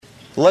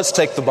Let's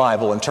take the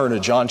Bible and turn to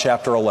John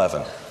chapter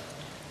 11.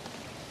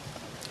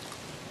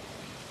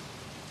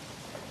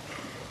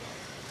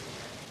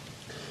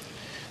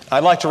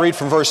 I'd like to read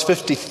from verse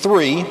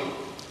 53,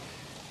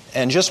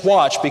 and just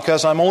watch,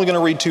 because I'm only going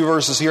to read 2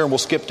 verses here, and we'll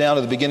skip down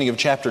to the beginning of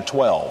chapter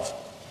 12.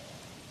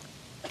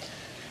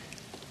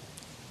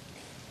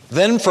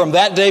 Then from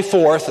that day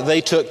forth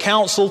they took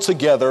counsel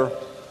together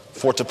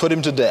for to put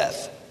him to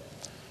death.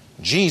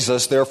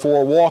 Jesus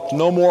therefore walked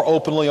no more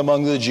openly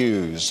among the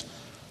Jews,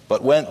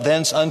 but went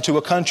thence unto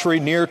a country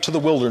near to the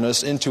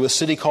wilderness, into a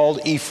city called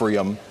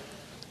Ephraim,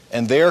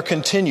 and there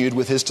continued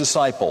with his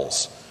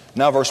disciples.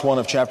 Now verse 1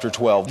 of chapter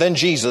 12. Then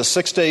Jesus,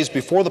 6 days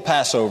before the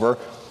Passover,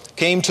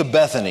 came to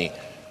Bethany,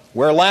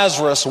 where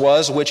Lazarus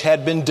was, which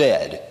had been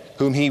dead,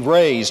 whom he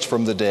raised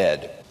from the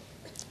dead.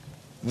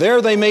 There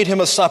they made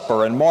him a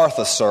supper, and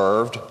Martha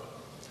served,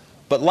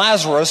 but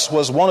Lazarus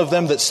was one of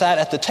them that sat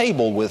at the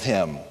table with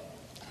him.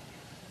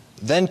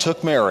 Then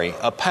took Mary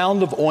a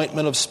pound of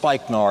ointment of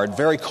spikenard,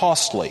 very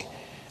costly,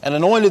 and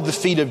anointed the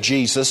feet of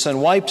Jesus,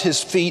 and wiped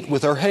his feet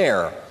with her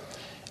hair.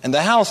 And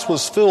the house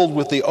was filled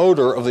with the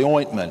odor of the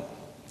ointment.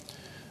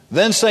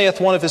 Then saith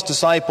one of his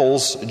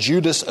disciples,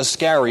 Judas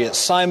Iscariot,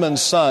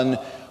 Simon's son,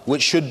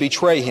 which should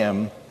betray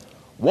him,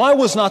 Why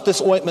was not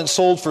this ointment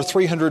sold for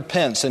 300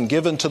 pence and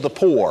given to the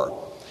poor?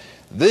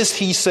 This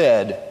he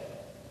said,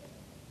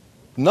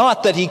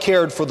 not that he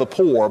cared for the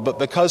poor, but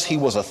because he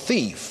was a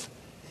thief,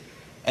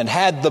 and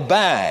had the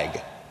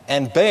bag,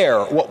 and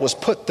bare what was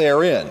put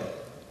therein.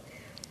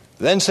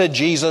 Then said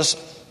Jesus,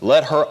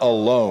 Let her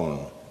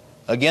alone.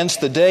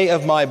 Against the day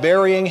of my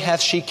burying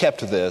hath she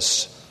kept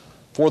this.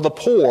 For the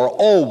poor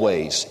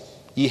always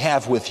ye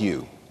have with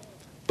you,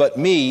 but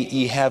me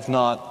ye have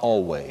not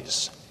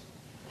always.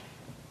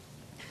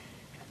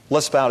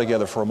 Let's bow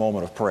together for a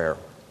moment of prayer.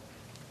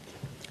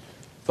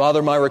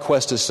 Father, my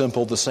request is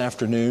simple this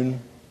afternoon.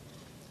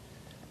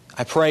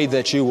 I pray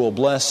that you will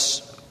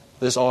bless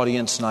this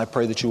audience, and I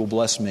pray that you will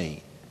bless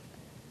me.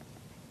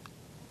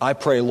 I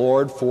pray,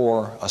 Lord,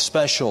 for a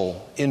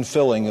special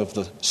infilling of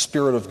the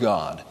Spirit of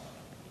God,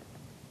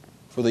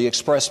 for the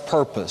express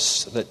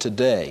purpose that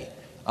today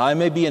I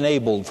may be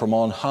enabled from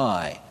on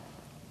high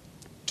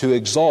to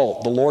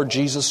exalt the Lord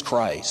Jesus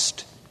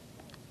Christ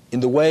in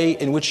the way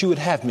in which you would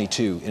have me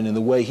to, and in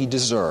the way he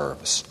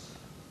deserves.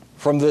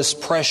 From this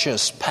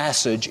precious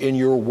passage in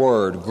your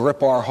word,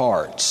 grip our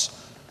hearts.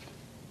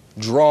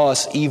 Draw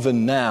us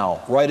even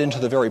now right into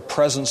the very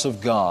presence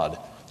of God.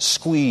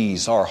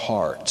 Squeeze our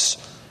hearts.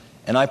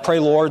 And I pray,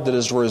 Lord, that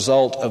as a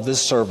result of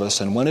this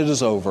service, and when it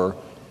is over,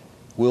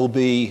 we'll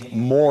be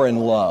more in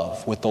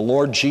love with the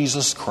Lord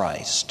Jesus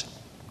Christ,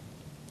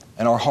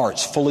 and our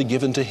hearts fully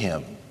given to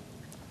him.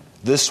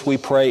 This we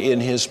pray in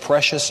his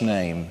precious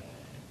name.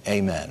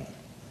 Amen.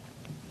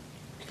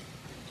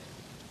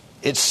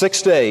 It's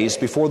 6 days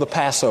before the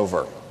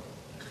Passover.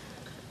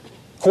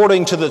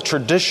 According to the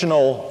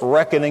traditional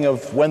reckoning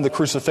of when the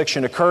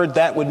crucifixion occurred,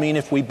 that would mean,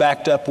 if we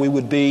backed up, we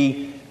would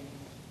be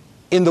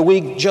in the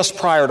week just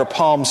prior to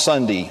Palm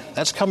Sunday.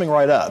 That's coming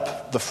right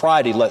up. The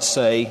Friday, let's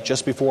say,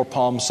 just before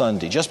Palm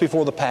Sunday, just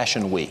before the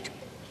Passion Week.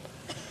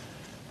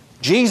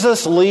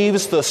 Jesus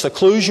leaves the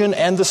seclusion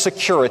and the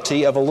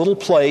security of a little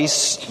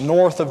place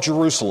north of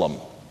Jerusalem.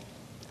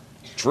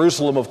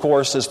 Jerusalem, of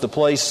course, is the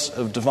place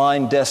of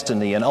divine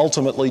destiny, and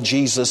ultimately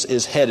Jesus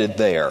is headed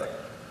there.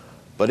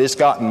 But it's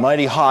gotten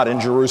mighty hot in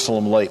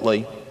Jerusalem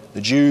lately.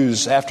 The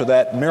Jews, after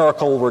that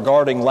miracle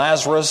regarding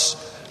Lazarus,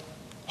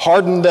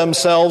 hardened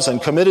themselves and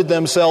committed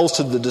themselves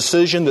to the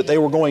decision that they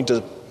were going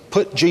to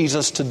put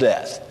Jesus to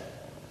death.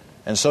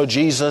 And so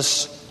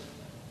Jesus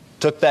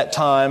took that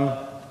time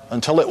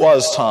until it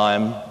was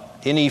time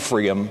in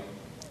Ephraim,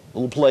 a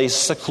little place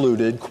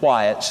secluded,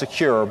 quiet,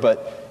 secure,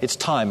 but it's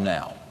time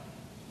now.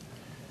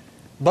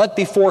 But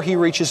before he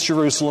reaches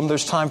Jerusalem,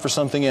 there's time for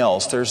something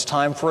else. There's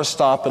time for a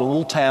stop at a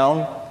little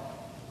town,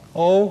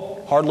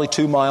 hardly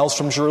 2 miles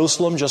from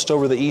Jerusalem, just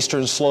over the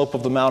eastern slope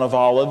of the Mount of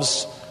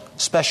Olives,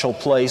 special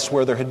place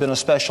where there had been a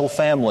special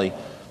family,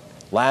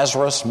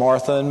 Lazarus,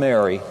 Martha, and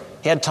Mary.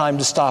 He had time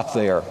to stop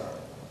there.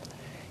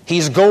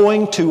 He's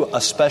going to a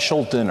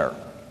special dinner.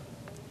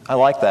 I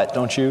like that,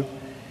 don't you?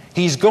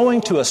 He's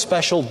going to a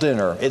special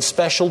dinner. It's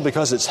special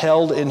because it's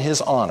held in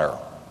his honor.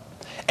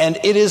 And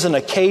it is an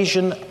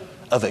occasion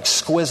of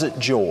exquisite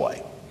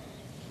joy.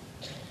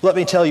 Let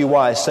me tell you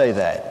why I say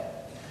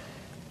that.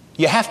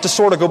 You have to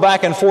sort of go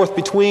back and forth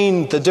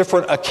between the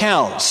different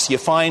accounts. You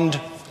find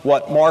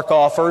what Mark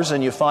offers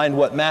and you find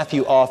what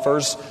Matthew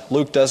offers.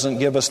 Luke doesn't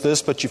give us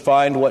this, but you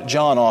find what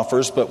John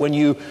offers. But when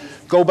you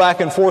go back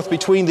and forth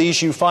between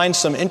these, you find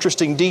some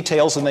interesting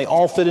details, and they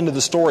all fit into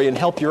the story and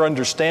help your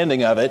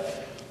understanding of it.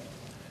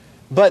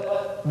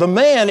 But the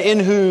man in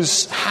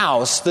whose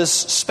house this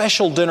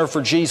special dinner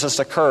for Jesus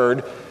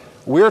occurred,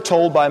 we're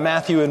told by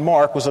Matthew and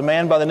Mark, was a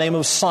man by the name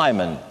of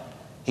Simon.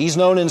 He's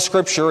known in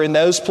Scripture in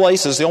those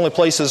places, the only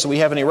places we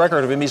have any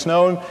record of him, he's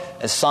known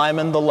as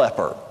Simon the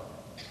leper.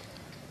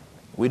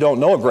 We don't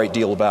know a great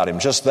deal about him,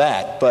 just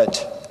that,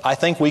 but I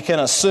think we can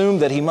assume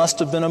that he must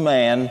have been a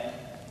man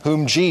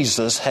whom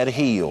Jesus had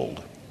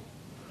healed.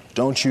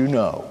 Don't you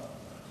know?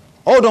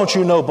 Oh, don't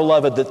you know,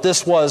 beloved, that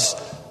this was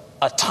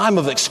a time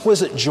of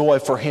exquisite joy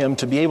for him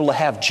to be able to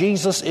have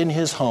Jesus in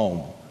his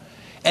home.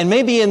 And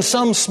maybe in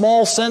some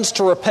small sense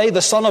to repay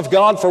the Son of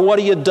God for what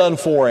he had done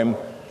for him.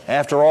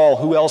 After all,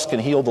 who else can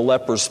heal the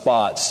leper's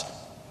spots?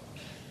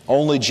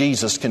 Only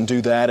Jesus can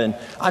do that. And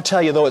I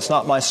tell you, though it's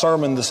not my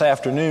sermon this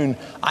afternoon,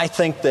 I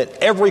think that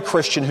every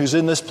Christian who's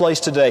in this place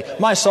today,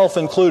 myself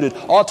included,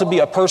 ought to be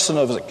a person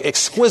of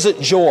exquisite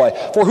joy.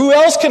 For who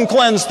else can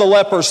cleanse the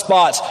leper's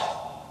spots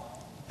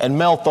and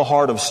melt the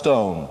heart of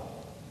stone?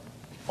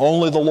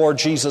 Only the Lord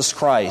Jesus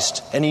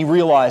Christ. And he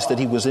realized that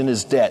he was in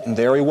his debt, and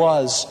there he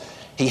was.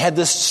 He had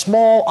this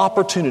small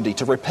opportunity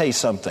to repay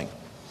something.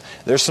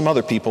 There's some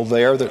other people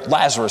there.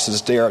 Lazarus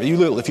is there.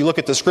 If you look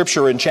at the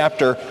scripture in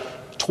chapter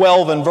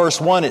 12 and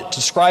verse 1, it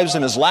describes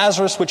him as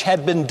Lazarus, which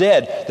had been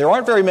dead. There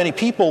aren't very many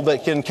people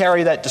that can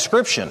carry that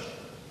description.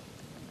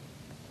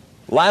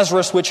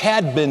 Lazarus, which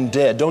had been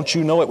dead. Don't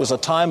you know it was a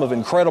time of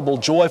incredible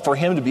joy for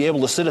him to be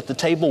able to sit at the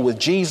table with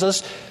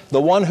Jesus,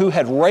 the one who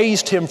had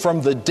raised him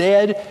from the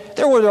dead?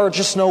 There were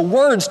just no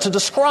words to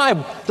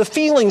describe the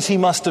feelings he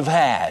must have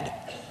had.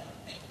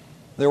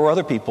 There were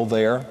other people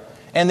there,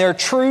 and they're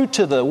true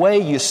to the way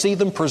you see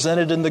them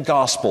presented in the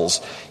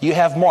Gospels. You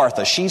have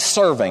Martha. She's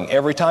serving.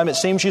 Every time it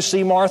seems you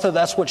see Martha,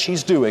 that's what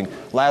she's doing.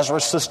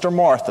 Lazarus' sister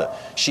Martha.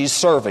 She's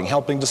serving,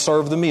 helping to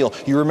serve the meal.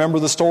 You remember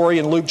the story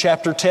in Luke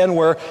chapter 10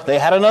 where they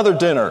had another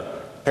dinner.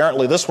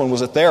 Apparently this one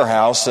was at their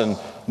house, and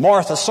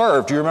Martha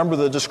served. You remember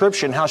the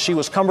description, how she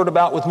was cumbered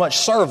about with much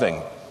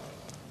serving.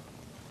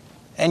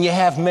 And you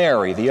have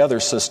Mary, the other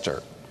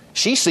sister.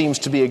 She seems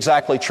to be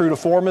exactly true to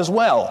form as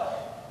well.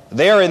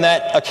 There in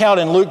that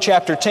account in Luke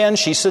chapter 10,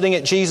 she's sitting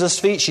at Jesus'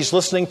 feet. She's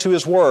listening to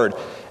his word.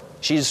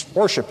 She's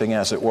worshiping,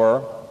 as it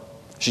were.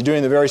 She's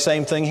doing the very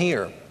same thing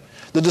here.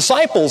 The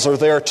disciples are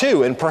there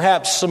too, and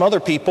perhaps some other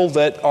people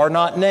that are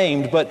not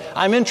named, but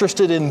I'm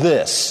interested in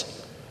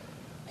this.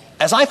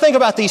 As I think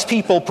about these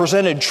people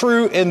presented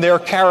true in their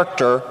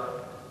character,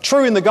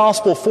 true in the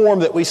gospel form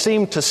that we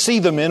seem to see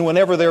them in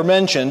whenever they're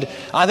mentioned,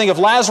 I think of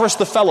Lazarus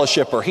the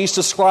fellowshipper. He's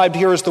described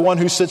here as the one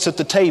who sits at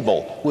the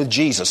table with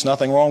Jesus.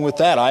 Nothing wrong with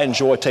that. I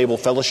enjoy table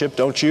fellowship,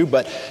 don't you?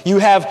 But you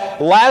have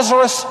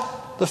Lazarus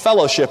the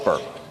fellowshipper.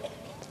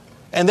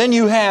 And then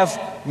you have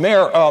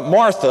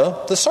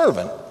Martha the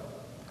servant.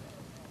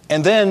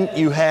 And then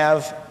you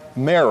have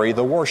Mary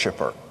the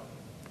worshiper.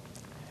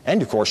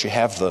 And of course you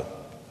have the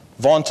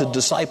vaunted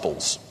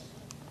disciples.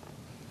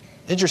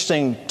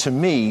 Interesting to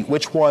me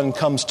which one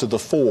comes to the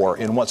fore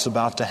in what's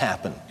about to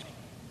happen.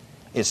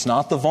 It's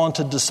not the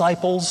vaunted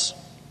disciples.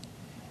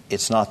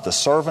 It's not the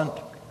servant.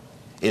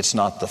 It's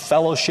not the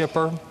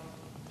fellowshipper.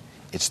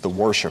 It's the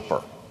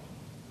worshiper.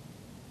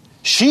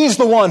 She's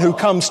the one who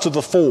comes to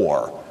the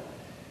fore.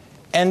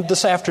 And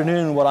this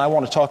afternoon, what I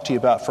want to talk to you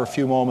about for a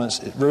few moments,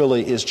 it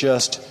really is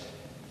just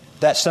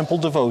that simple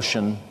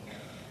devotion,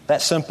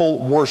 that simple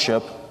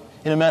worship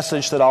in a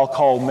message that I'll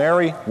call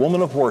Mary,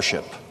 Woman of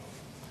Worship.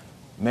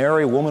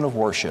 Mary, Woman of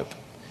Worship.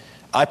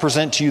 I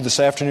present to you this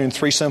afternoon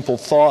 3 simple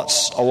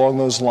thoughts along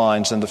those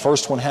lines, and the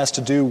first one has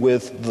to do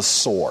with the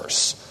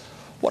source.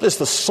 What is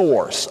the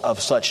source of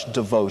such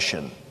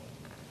devotion?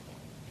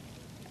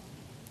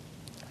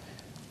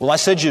 Well, I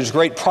said there's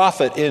great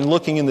profit in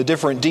looking in the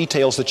different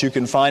details that you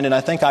can find, and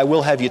I think I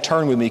will have you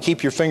turn with me.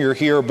 Keep your finger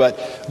here,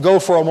 but go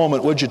for a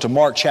moment, would you, to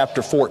Mark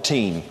chapter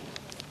 14.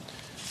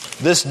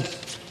 This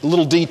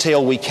little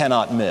detail we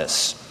cannot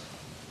miss.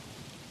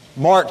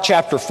 Mark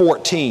chapter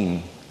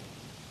 14.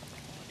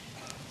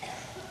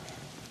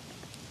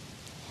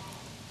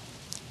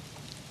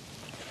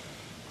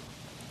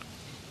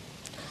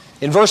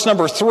 In verse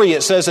number 3,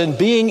 it says, "And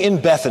being in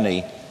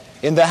Bethany,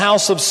 in the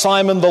house of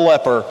Simon the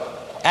leper,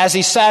 as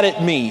he sat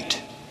at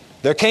meat,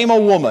 there came a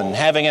woman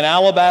having an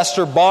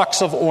alabaster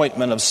box of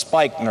ointment of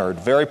spikenard,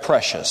 very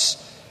precious.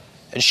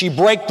 And she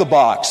brake the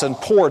box and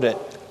poured it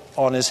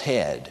on his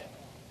head."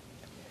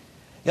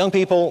 Young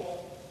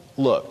people,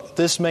 look,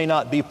 this may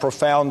not be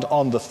profound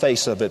on the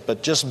face of it,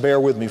 but just bear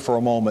with me for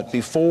a moment.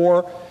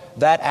 Before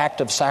that act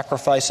of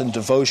sacrifice and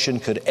devotion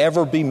could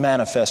ever be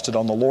manifested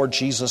on the Lord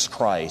Jesus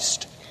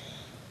Christ,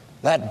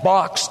 that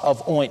box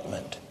of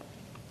ointment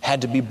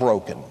had to be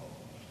broken.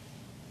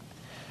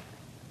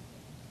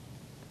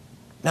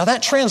 Now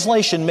that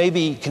translation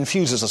maybe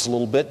confuses us a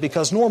little bit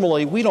because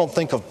normally we don't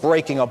think of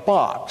breaking a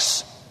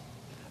box.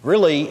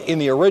 Really, in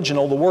the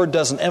original, the word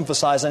doesn't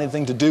emphasize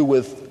anything to do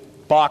with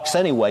box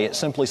anyway. It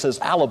simply says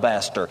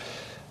alabaster,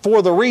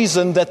 for the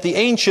reason that the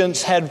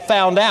ancients had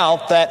found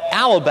out that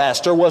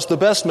alabaster was the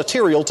best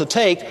material to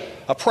take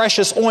a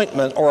precious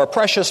ointment or a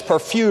precious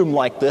perfume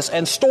like this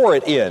and store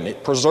it in.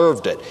 It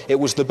preserved it. It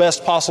was the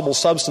best possible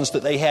substance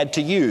that they had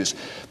to use.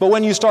 But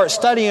when you start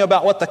studying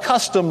about what the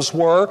customs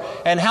were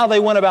and how they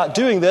went about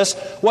doing this,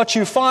 what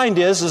you find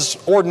is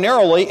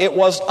ordinarily it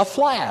was a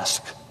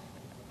flask.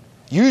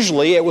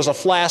 Usually it was a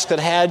flask that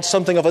had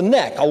something of a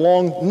neck, a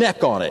long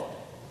neck on it.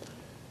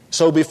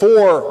 So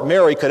before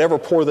Mary could ever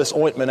pour this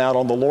ointment out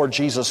on the Lord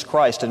Jesus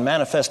Christ and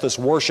manifest this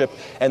worship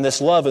and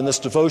this love and this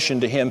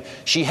devotion to Him,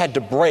 she had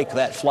to break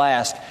that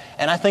flask.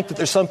 And I think that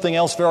there's something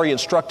else very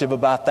instructive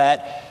about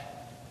that.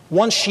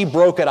 Once she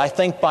broke it, I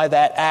think by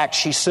that act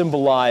she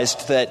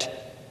symbolized that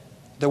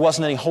there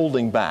wasn't any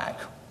holding back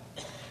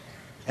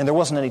and there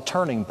wasn't any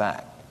turning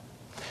back.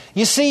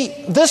 You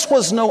see, this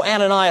was no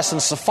Ananias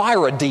and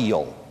Sapphira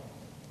deal.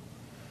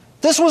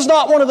 This was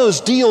not one of those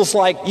deals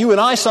like you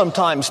and I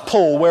sometimes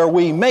pull, where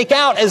we make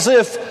out as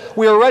if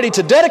we are ready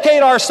to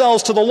dedicate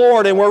ourselves to the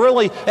Lord and we're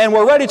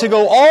ready to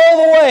go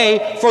all the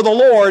way for the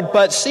Lord,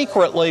 but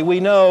secretly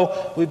we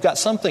know we've got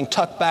something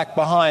tucked back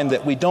behind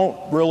that we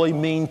don't really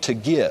mean to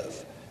give.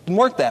 It didn't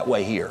work that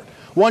way here.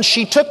 Once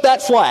she took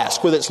that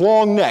flask with its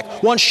long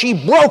neck, once she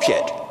broke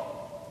it,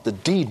 the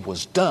deed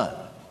was done.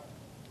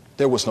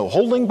 There was no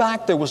holding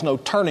back, there was no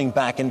turning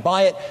back, and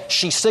by it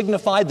she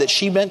signified that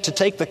she meant to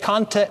take the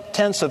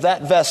contents of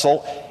that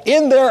vessel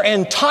in their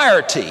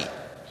entirety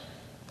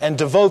and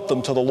devote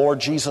them to the Lord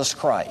Jesus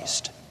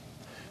Christ.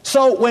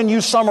 So when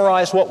you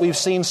summarize what we've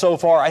seen so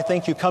far, I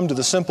think you come to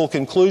the simple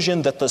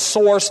conclusion that the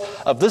source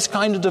of this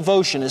kind of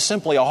devotion is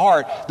simply a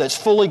heart that's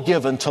fully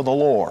given to the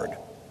Lord.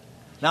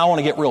 Now I want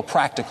to get real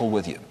practical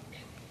with you.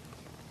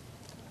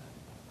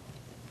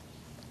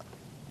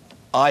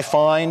 I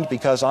find,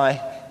 because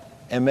I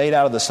am made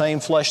out of the same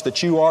flesh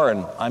that you are,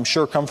 and I'm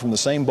sure come from the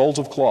same bowls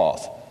of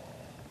cloth.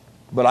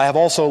 But I have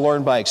also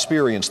learned by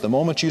experience, the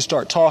moment you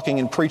start talking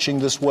and preaching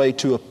this way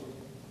to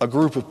a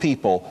group of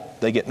people,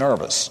 they get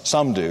nervous.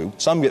 Some do.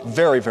 Some get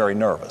very, very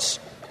nervous.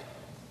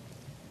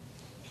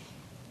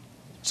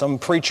 Some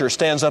preacher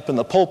stands up in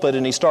the pulpit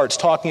and he starts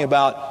talking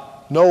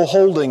about no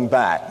holding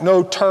back,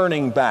 no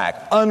turning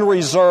back,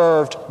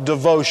 unreserved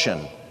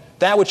devotion,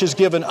 that which is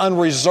given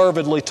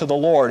unreservedly to the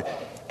Lord,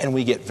 and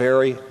we get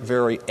very,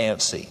 very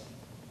antsy.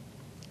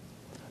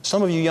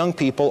 Some of you young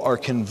people are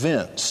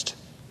convinced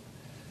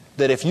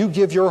that if you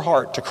give your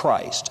heart to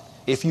Christ,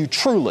 if you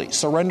truly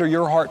surrender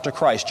your heart to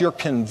Christ, you're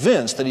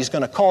convinced that He's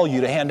going to call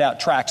you to hand out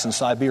tracts in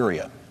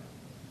Siberia.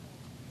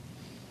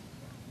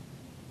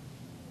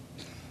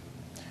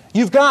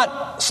 You've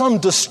got some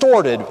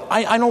distorted,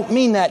 I don't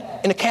mean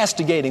that in a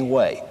castigating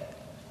way.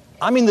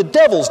 I mean the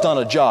devil's done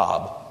a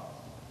job.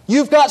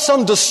 You've got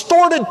some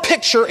distorted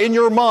picture in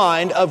your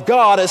mind of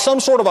God as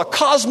some sort of a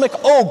cosmic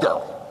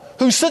ogre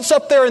who sits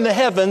up there in the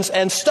heavens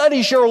and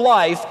studies your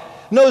life,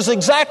 knows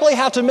exactly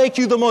how to make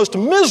you the most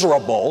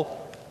miserable,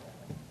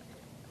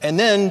 and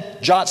then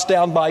jots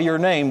down by your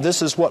name,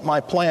 this is what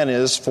my plan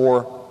is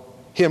for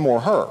him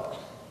or her.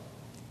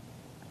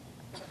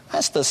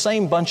 That's the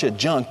same bunch of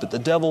junk that the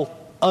devil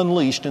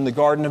unleashed in the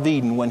Garden of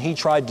Eden when he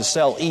tried to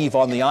sell Eve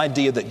on the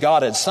idea that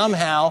God had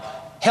somehow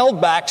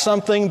held back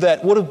something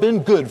that would have been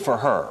good for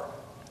her.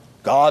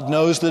 God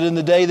knows that in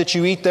the day that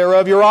you eat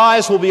thereof, your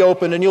eyes will be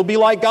opened and you'll be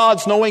like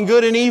gods, knowing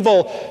good and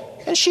evil.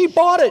 And she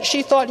bought it.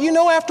 She thought,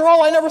 after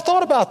all, I never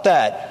thought about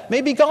that.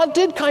 Maybe God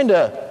did kind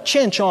of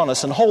chinch on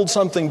us and hold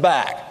something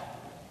back.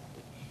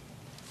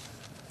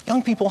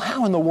 Young people,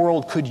 how in the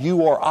world could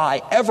you or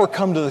I ever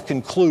come to the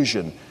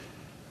conclusion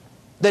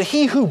that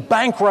He who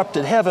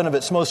bankrupted heaven of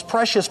its most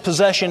precious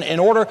possession in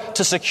order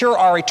to secure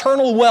our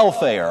eternal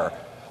welfare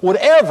would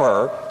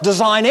ever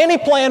design any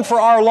plan for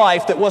our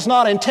life that was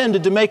not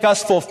intended to make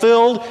us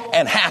fulfilled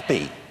and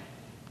happy?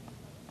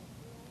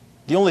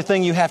 The only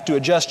thing you have to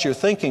adjust your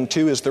thinking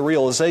to is the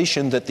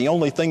realization that the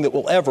only thing that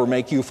will ever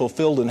make you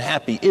fulfilled and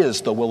happy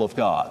is the will of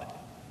God.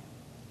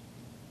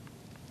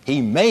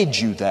 He made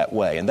you that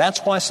way, and that's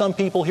why some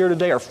people here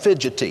today are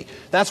fidgety.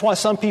 That's why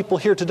some people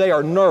here today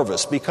are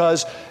nervous,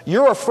 because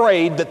you're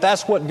afraid that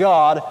that's what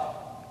God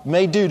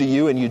may do to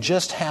you, and you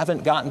just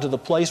haven't gotten to the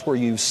place where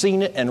you've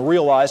seen it and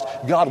realized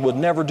God would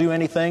never do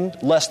anything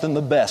less than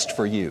the best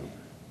for you.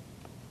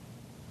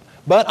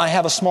 But I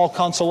have a small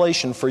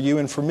consolation for you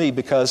and for me,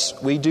 because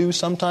we do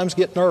sometimes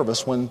get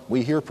nervous when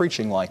we hear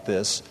preaching like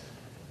this.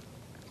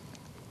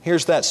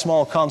 Here's that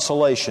small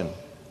consolation.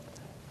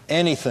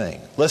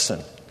 Anything,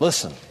 listen,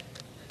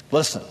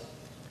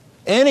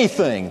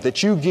 anything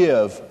that you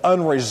give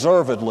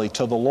unreservedly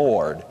to the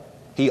Lord,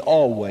 He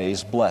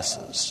always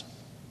blesses.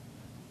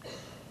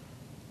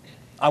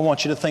 I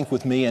want you to think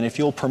with me, and if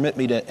you'll permit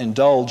me to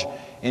indulge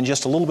in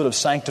just a little bit of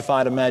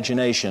sanctified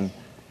imagination,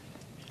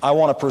 I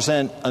want to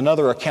present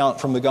another account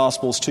from the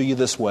Gospels to you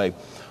this way.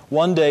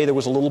 One day there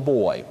was a little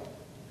boy.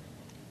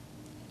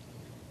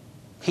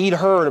 He'd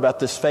heard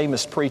about this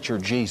famous preacher,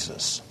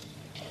 Jesus.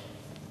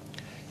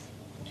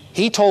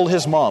 He told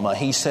his mama,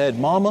 he said,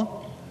 "Mama,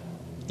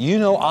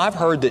 I've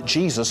heard that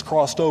Jesus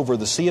crossed over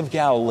the Sea of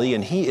Galilee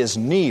and He is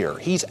near.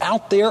 He's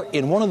out there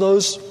in one of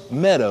those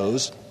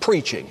meadows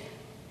preaching.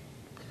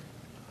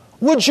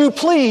 Would you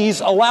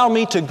please allow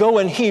me to go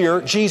and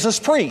hear Jesus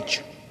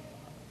preach?"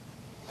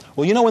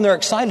 Well, when they're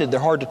excited, they're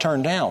hard to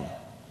turn down.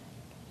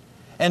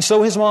 And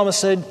so his mama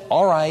said,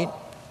 "All right,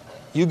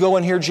 you go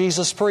and hear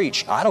Jesus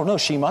preach." I don't know,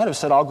 she might have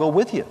said, "I'll go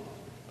with you."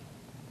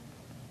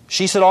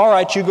 She said, "All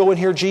right, you go and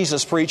hear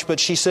Jesus preach." But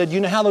she said, "You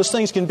know how those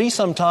things can be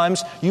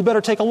sometimes. You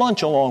better take a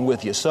lunch along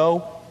with you."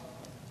 So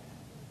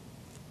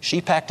she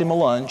packed him a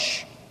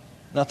lunch,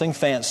 nothing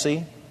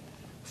fancy.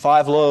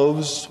 5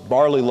 loaves,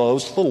 barley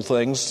loaves, little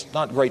things,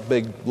 not great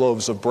big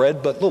loaves of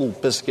bread, but little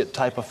biscuit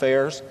type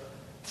affairs.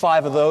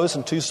 5 of those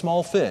and 2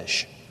 small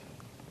fish.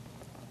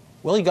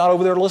 Well, he got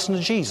over there to listen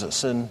to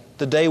Jesus, and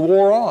the day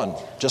wore on,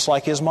 just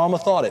like his mama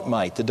thought it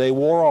might. The day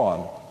wore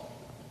on.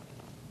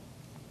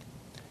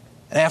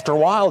 And after a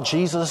while,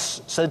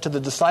 Jesus said to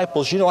the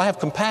disciples, I have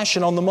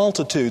compassion on the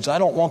multitudes. I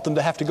don't want them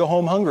to have to go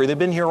home hungry. They've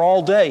been here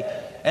all day.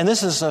 And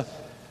this is a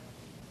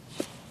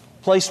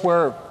place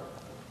where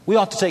we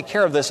ought to take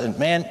care of this. And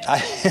man,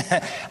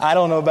 I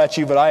don't know about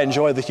you, but I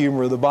enjoy the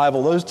humor of the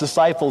Bible. Those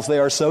disciples, they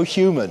are so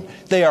human.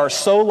 They are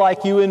so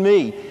like you and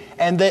me.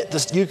 And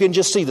you can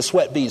just see the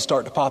sweat beads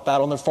start to pop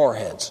out on their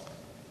foreheads.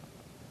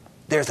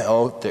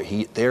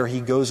 There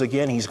he goes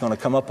again. He's going to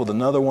come up with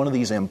another one of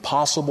these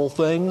impossible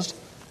things.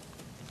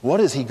 What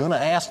is he going to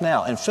ask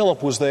now? And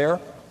Philip was there.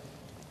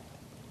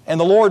 And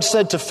the Lord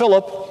said to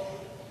Philip,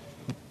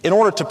 in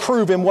order to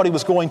prove him what he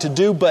was going to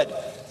do, but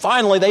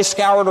finally they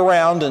scoured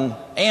around, and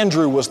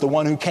Andrew was the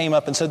one who came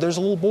up and said, there's a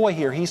little boy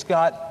here. He's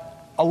got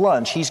a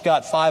lunch. He's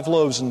got 5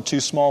 loaves and 2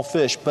 small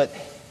fish. But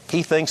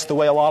he thinks the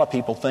way a lot of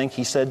people think.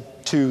 He said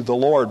to the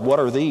Lord, what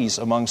are these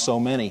among so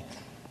many?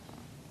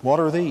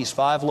 What are these?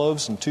 5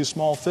 loaves and 2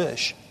 small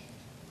fish.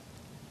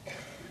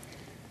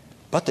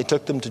 But they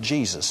took them to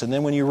Jesus. And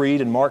then when you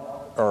read in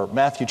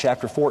Matthew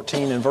chapter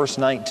 14 and verse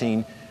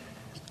 19,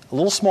 a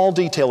little small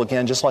detail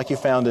again, just like you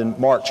found in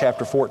Mark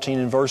chapter 14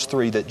 and verse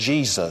 3, that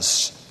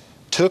Jesus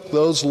took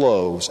those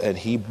loaves and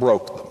he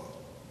broke them.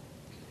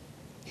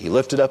 He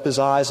lifted up his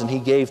eyes and he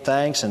gave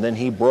thanks, and then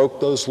he broke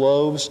those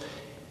loaves.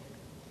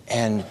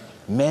 And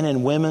men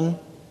and women,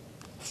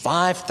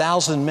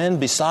 5,000 men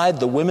beside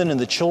the women and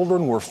the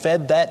children, were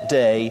fed that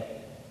day.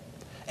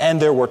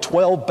 And there were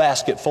 12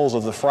 basketfuls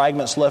of the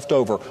fragments left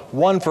over,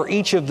 one for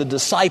each of the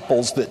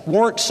disciples that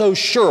weren't so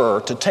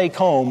sure to take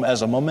home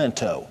as a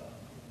memento.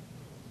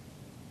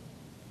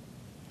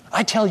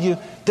 I tell you,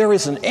 there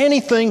isn't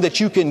anything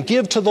that you can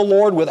give to the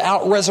Lord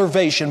without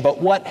reservation but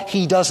what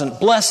He doesn't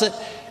bless it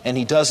and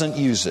He doesn't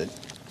use it.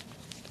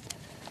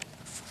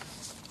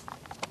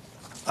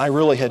 I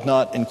really had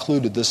not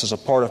included this as a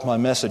part of my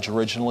message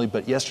originally,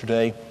 but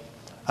yesterday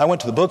I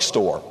went to the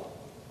bookstore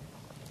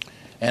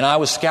and I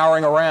was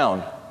scouring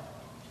around,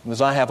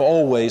 because I have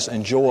always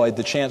enjoyed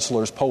the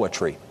Chancellor's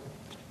poetry.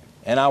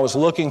 And I was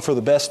looking for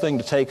the best thing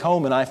to take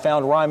home, and I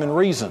found Rhyme and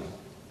Reason.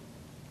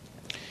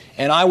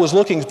 And I was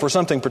looking for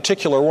something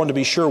particular I wanted to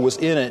be sure was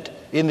in it,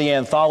 in the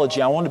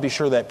anthology. I wanted to be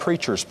sure that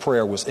Preacher's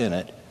Prayer was in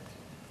it.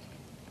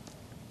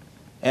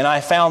 And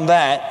I found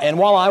that, and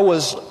while I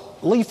was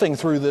leafing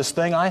through this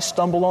thing, I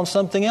stumbled on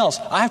something else.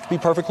 I have to be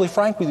perfectly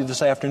frank with you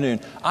this afternoon.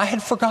 I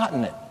had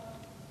forgotten it.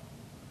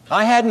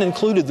 I hadn't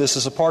included this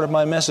as a part of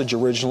my message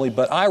originally,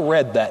 but I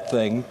read that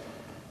thing,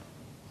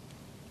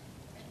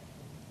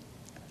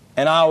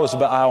 and I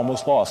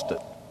almost lost it.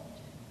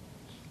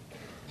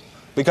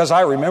 Because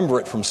I remember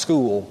it from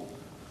school,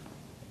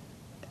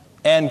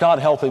 and God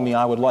helping me,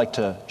 I would like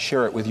to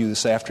share it with you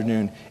this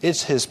afternoon.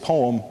 It's his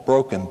poem,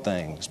 Broken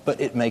Things,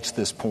 but it makes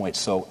this point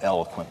so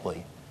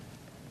eloquently.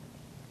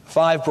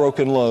 5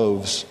 broken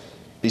loaves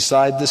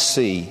beside the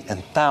sea,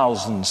 and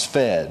thousands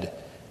fed,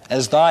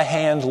 as thy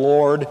hand,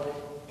 Lord,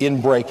 in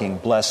breaking,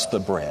 bless the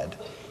bread.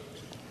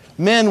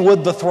 Men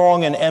would the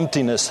throng in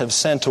emptiness have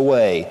sent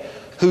away,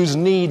 whose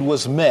need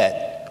was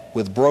met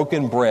with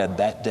broken bread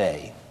that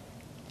day.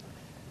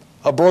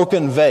 A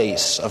broken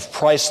vase of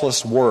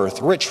priceless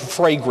worth, rich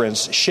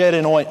fragrance shed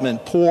in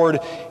ointment, poured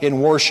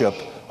in worship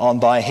on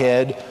thy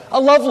head. A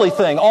lovely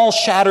thing, all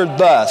shattered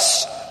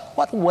thus.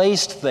 What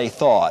waste, they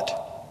thought.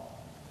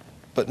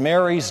 But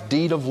Mary's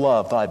deed of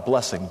love thy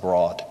blessing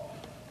brought.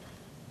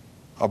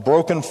 A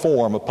broken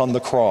form upon the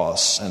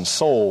cross, and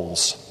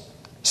souls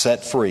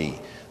set free.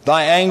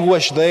 Thy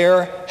anguish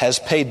there has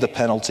paid the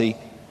penalty.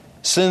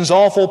 Sin's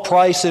awful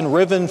price in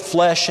riven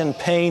flesh and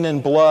pain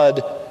and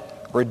blood.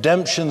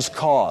 Redemption's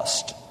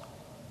cost,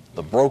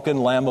 the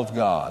broken Lamb of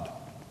God.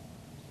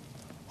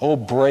 Oh,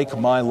 break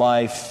my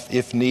life,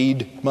 if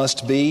need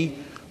must be.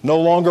 No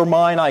longer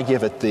mine, I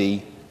give it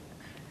thee.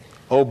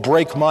 Oh,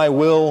 break my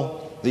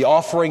will, the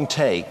offering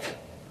take.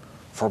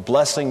 For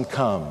blessing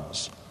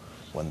comes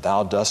when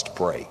thou dost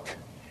break.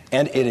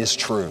 And it is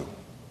true.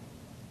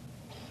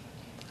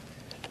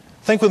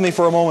 Think with me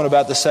for a moment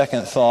about the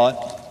second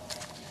thought.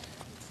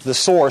 The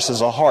source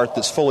is a heart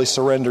that's fully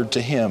surrendered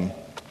to Him.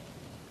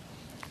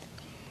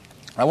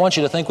 I want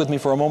you to think with me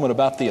for a moment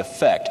about the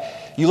effect.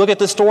 You look at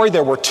this story,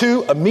 there were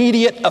 2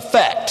 immediate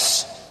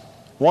effects.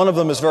 One of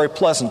them is very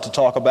pleasant to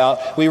talk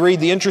about. We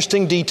read the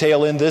interesting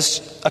detail in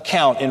this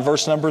account in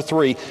verse number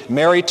 3.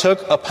 Mary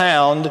took a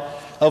pound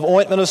of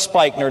ointment of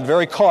spikenard,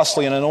 very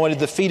costly, and anointed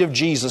the feet of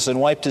Jesus and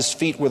wiped his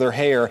feet with her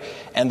hair,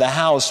 and the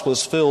house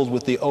was filled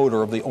with the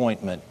odor of the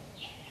ointment.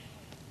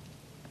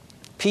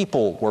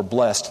 People were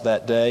blessed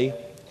that day.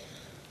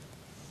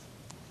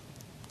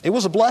 It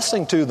was a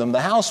blessing to them.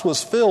 The house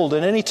was filled,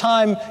 and any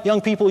time,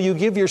 young people, you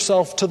give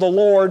yourself to the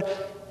Lord,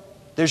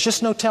 there's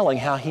just no telling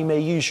how He may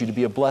use you to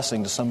be a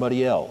blessing to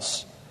somebody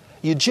else.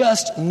 You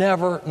just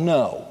never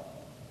know.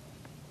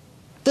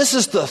 This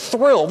is the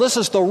thrill. This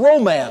is the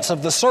romance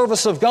of the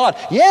service of God.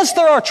 Yes,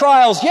 there are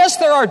trials. Yes,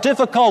 there are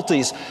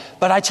difficulties.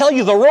 But I tell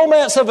you, the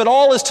romance of it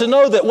all is to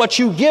know that what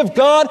you give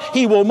God,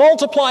 He will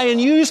multiply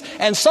and use.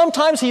 And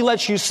sometimes He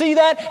lets you see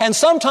that, and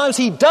sometimes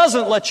He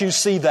doesn't let you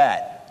see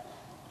that.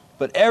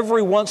 But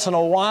every once in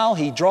a while,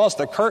 He draws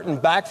the curtain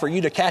back for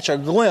you to catch a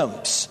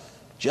glimpse,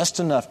 just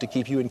enough to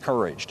keep you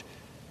encouraged.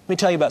 Let me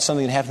tell you about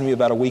something that happened to me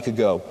about a week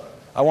ago.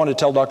 I wanted to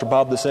tell Dr.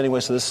 Bob this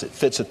anyway, so this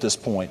fits at this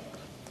point.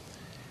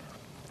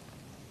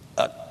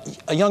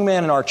 A young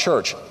man in our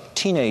church,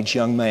 teenage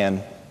young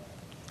man,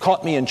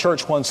 caught me in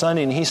church one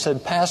Sunday and he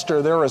said,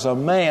 "Pastor, there is a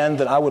man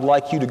that I would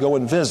like you to go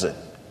and visit."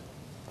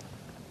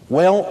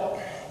 Well,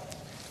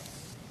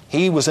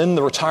 he was in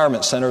the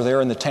retirement center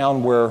there in the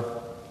town where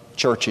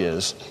church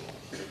is.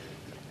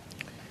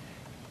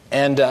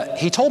 And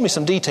he told me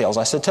some details.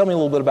 I said, "Tell me a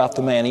little bit about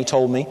the man." He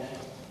told me.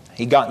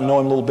 He got to know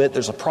him a little bit.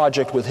 There's a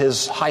project with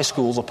his high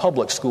school, a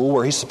public school,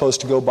 where he's supposed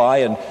to go by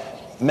and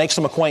make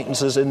some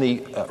acquaintances in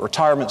the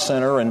retirement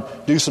center and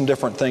do some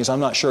different things. I'm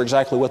not sure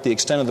exactly what the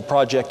extent of the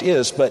project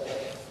is, but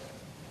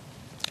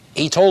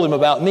he told him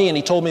about me, and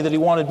he told me that he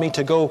wanted me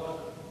to go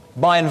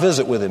by and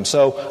visit with him.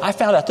 So I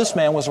found out this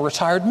man was a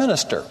retired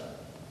minister.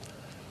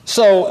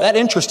 So that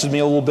interested me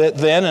a little bit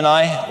then, and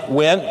I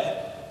went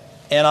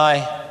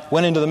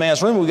into the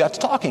man's room, and we got to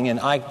talking, and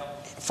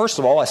first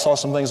of all, I saw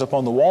some things up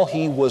on the wall.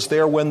 He was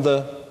there when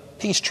the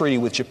peace treaty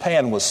with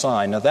Japan was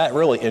signed. Now that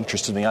really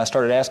interested me. I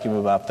started asking him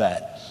about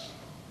that.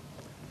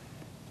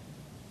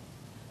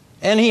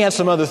 And he had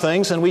some other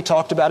things, and we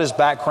talked about his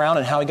background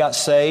and how he got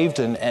saved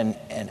and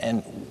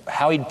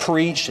how he'd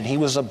preached. And he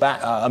was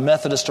a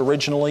Methodist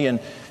originally, and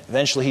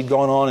eventually he'd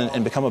gone on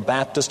and become a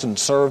Baptist and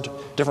served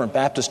different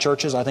Baptist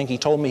churches. I think he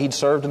told me he'd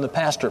served in the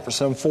pastorate for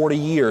some 40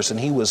 years, and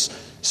he was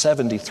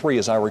 73,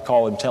 as I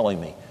recall him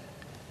telling me.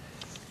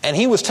 And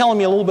he was telling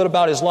me a little bit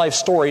about his life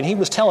story, and he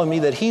was telling me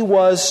that he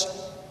was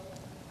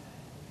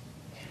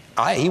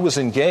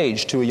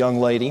engaged to a young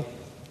lady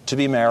to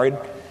be married,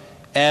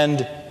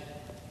 and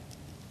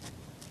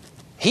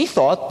he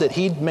thought that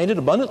he'd made it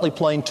abundantly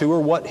plain to her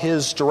what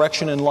his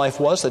direction in life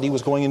was, that he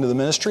was going into the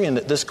ministry, and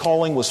that this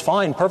calling was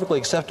fine, perfectly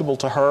acceptable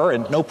to her,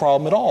 and no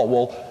problem at all.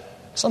 Well,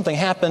 something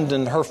happened,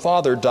 and her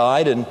father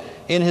died, and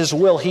in his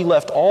will he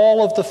left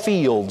all of the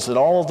fields and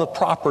all of the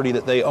property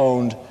that they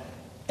owned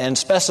and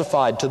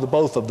specified to the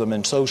both of them.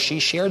 And so she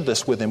shared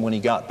this with him when he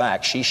got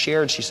back. She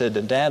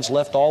said, "Dad's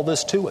left all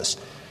this to us."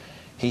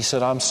 He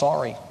said, "I'm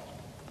sorry."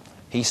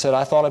 He said,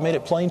 "I thought I made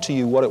it plain to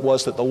you what it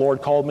was that the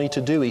Lord called me to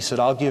do." He said,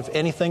 "I'll give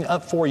anything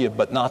up for you,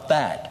 but not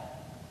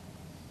that."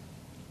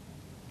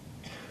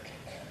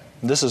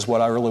 This is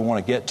what I really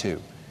want to get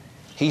to.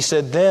 He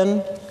said,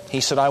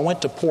 I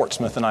went to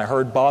Portsmouth and I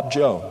heard Bob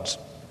Jones.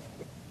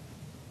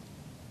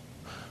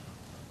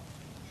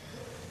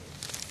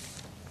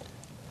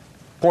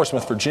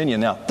 Portsmouth, Virginia.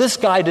 Now, this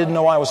guy didn't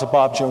know I was a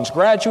Bob Jones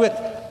graduate.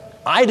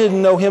 I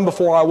didn't know him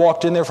before I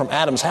walked in there from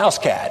Adam's House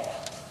Cat.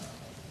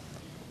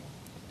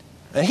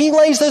 And he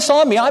lays this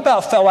on me. I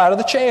about fell out of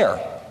the chair.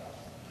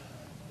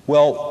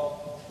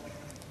 Well,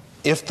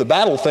 if the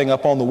battle thing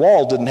up on the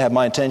wall didn't have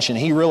my attention,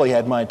 he really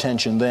had my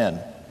attention then.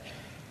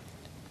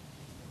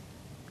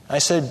 I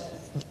said,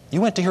 "You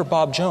went to hear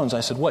Bob Jones?"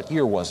 I said, "What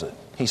year was it?"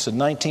 He said,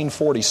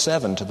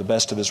 1947, to the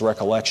best of his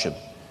recollection.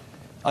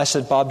 I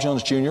said, "Bob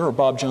Jones Jr. or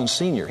Bob Jones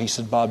Sr.? He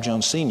said, "Bob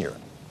Jones Sr."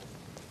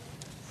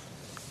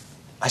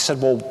 I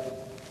said, "Well,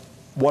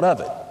 what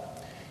of it?"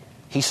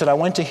 He said, "I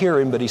went to hear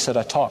him, but," he said,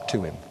 "I talked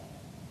to him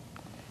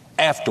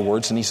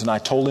afterwards," and he said, "I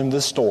told him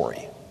this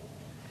story."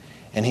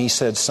 And he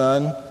said,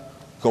 "Son,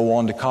 go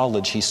on to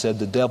college." He said,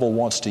 "The devil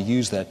wants to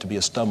use that to be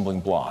a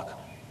stumbling block."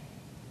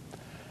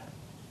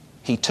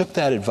 He took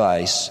that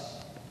advice.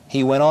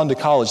 He went on to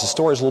college. The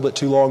story's a little bit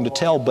too long to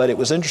tell, but it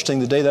was interesting.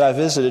 The day that I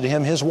visited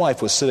him, his wife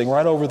was sitting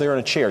right over there in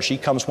a chair. She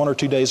comes 1 or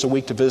 2 days a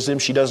week to visit him.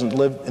 She doesn't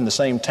live in the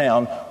same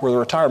town where the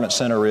retirement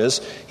center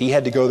is. He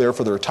had to go there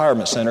for the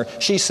retirement center.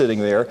 She's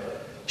sitting there.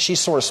 She's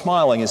sort of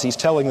smiling as he's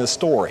telling the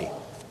story.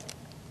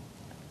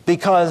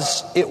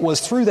 Because it was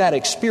through that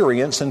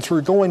experience and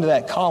through going to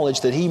that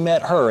college that he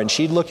met her, and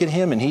she'd look at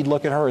him and he'd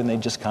look at her and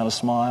they'd just kind of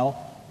smile.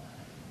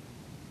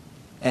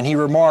 And he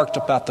remarked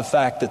about the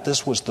fact that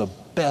this was the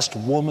best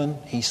woman.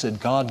 He said,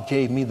 "God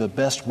gave me the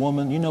best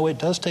woman." You know, it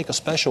does take a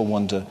special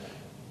one to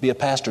be a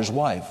pastor's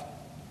wife.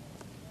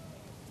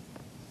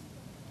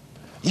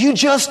 You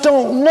just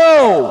don't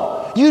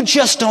know. You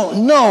just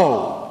don't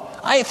know.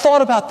 I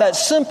thought about that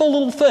simple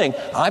little thing.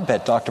 I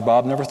bet Dr.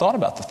 Bob never thought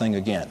about the thing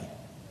again.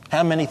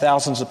 How many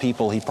thousands of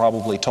people he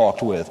probably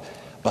talked with.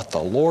 But the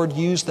Lord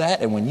used that,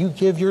 and when you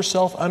give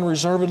yourself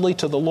unreservedly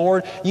to the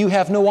Lord, you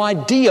have no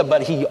idea,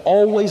 but He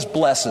always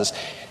blesses.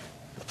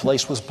 The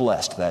place was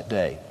blessed that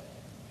day.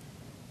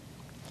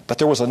 But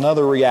there was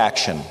another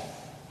reaction.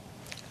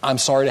 I'm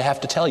sorry to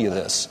have to tell you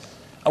this.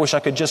 I wish I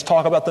could just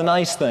talk about the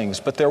nice things,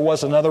 but there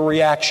was another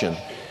reaction.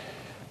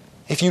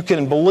 If you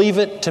can believe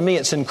it, to me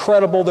it's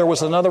incredible. There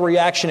was another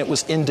reaction. It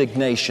was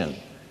indignation.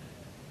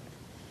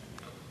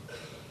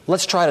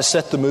 Let's try to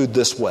set the mood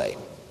this way.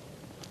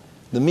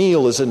 The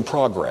meal is in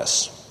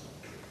progress.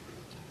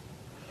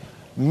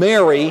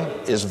 Mary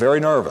is very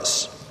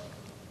nervous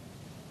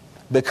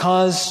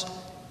because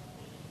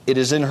it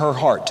is in her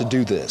heart to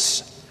do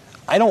this.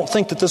 I don't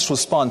think that this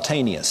was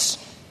spontaneous.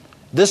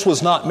 This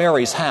was not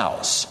Mary's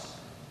house.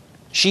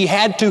 She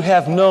had to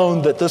have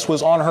known that this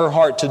was on her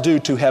heart to do,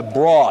 to have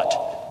brought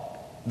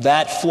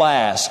that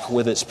flask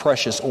with its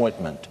precious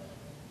ointment.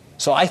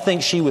 So I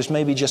think she was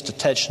maybe just a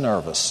touch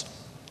nervous.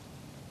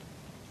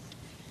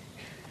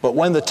 But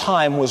when the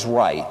time was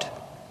right,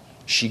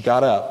 she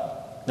got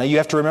up. Now you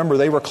have to remember,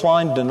 they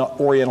reclined at an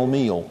Oriental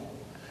meal.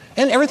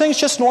 And everything's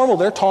just normal.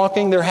 They're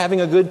talking, they're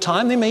having a good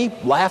time. They may be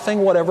laughing,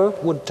 whatever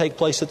would take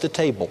place at the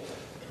table.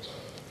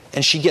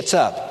 And she gets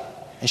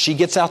up, and she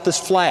gets out this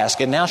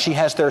flask, and now she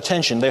has their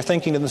attention. They're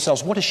thinking to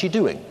themselves, what is she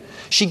doing?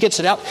 She gets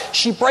it out.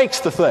 She breaks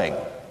the thing.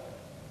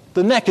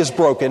 The neck is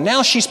broken.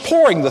 Now she's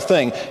pouring the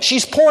thing.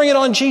 She's pouring it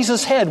on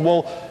Jesus' head.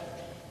 Well,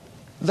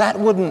 that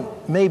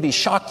wouldn't maybe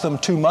shock them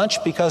too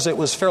much because it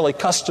was fairly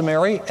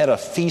customary at a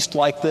feast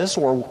like this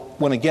or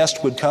when a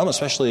guest would come,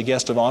 especially a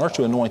guest of honor,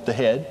 to anoint the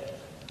head.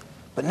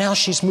 But now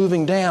she's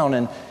moving down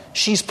and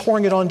she's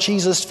pouring it on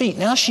Jesus' feet.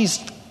 Now she's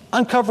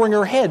uncovering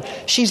her head.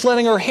 She's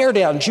letting her hair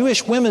down.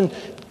 Jewish women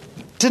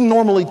didn't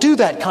normally do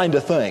that kind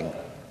of thing.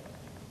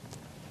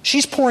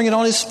 She's pouring it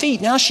on his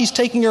feet. Now she's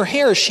taking her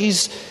hair.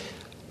 She's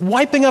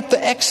wiping up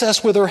the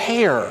excess with her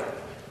hair.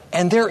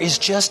 And there is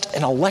just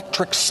an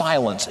electric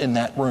silence in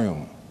that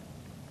room.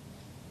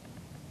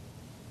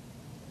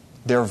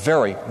 They're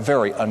very,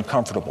 very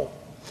uncomfortable.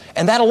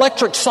 And that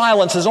electric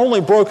silence is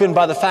only broken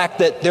by the fact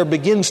that there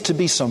begins to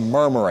be some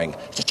murmuring.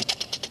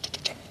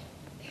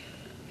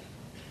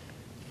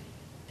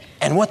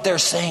 And what they're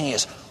saying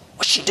is,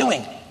 what's she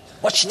doing?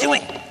 What's she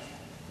doing?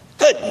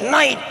 Good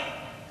night.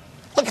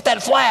 Look at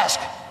that flask.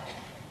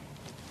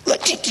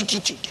 Look,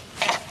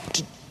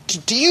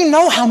 do you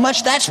know how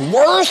much that's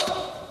worth?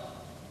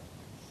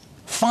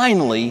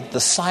 Finally, the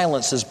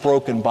silence is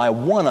broken by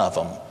one of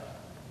them.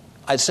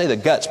 I'd say the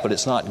guts, but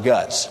it's not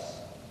guts.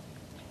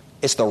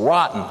 It's the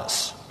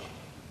rottenness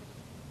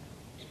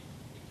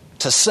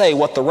to say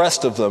what the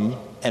rest of them,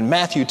 and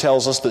Matthew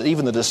tells us that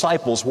even the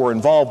disciples were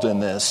involved in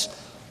this,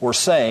 were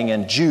saying,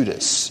 and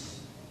Judas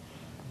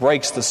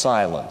breaks the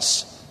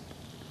silence.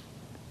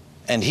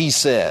 And he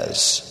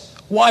says,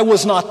 why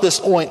was not this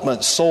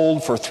ointment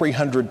sold for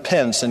 300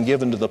 pence and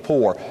given to the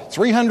poor?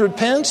 300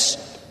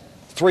 pence?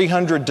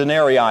 300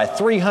 denarii,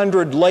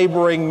 300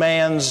 laboring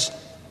man's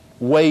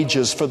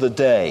wages for the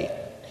day.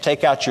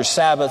 Take out your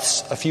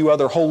Sabbaths, a few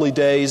other holy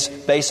days.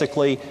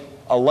 Basically,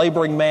 a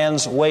laboring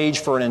man's wage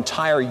for an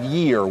entire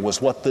year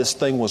was what this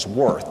thing was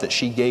worth that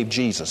she gave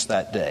Jesus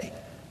that day.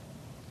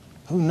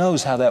 Who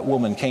knows how that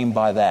woman came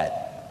by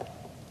that?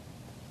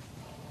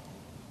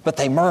 But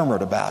they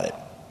murmured about it.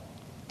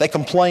 They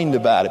complained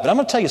about it. But I'm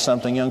going to tell you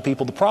something, young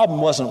people. The problem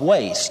wasn't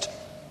waste.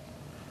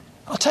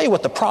 I'll tell you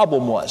what the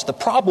problem was. The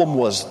problem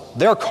was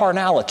their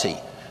carnality.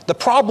 The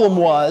problem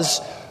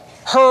was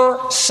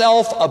her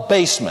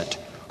self-abasement.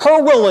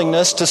 Her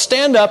willingness to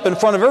stand up in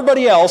front of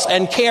everybody else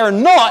and care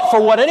not for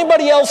what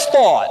anybody else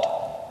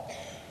thought,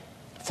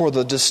 for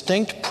the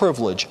distinct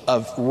privilege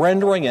of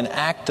rendering an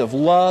act of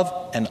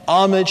love and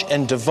homage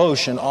and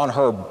devotion on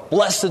her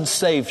blessed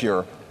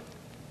Savior.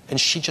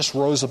 And she just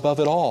rose above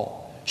it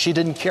all. She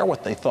didn't care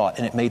what they thought,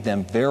 and it made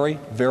them very,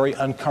 very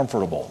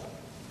uncomfortable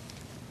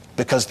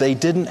because they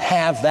didn't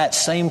have that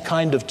same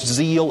kind of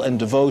zeal and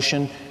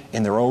devotion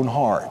in their own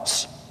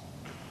hearts.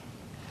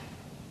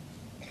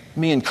 Let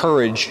me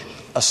encourage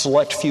a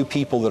select few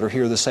people that are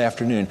here this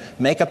afternoon.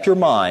 Make up your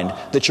mind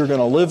that you're going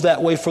to live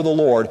that way for the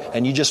Lord,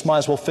 and you just might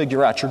as well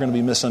figure out you're going to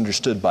be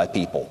misunderstood by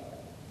people.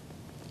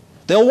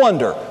 They'll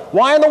wonder,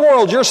 why in the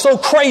world you're so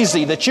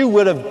crazy that you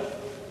would have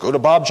go to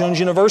Bob Jones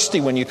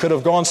University when you could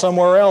have gone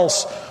somewhere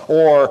else,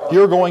 or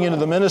you're going into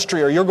the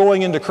ministry, or you're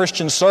going into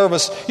Christian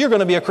service, you're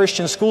going to be a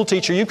Christian school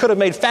teacher. You could have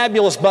made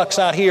fabulous bucks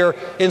out here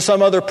in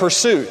some other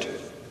pursuit.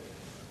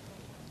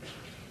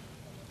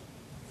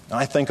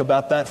 I think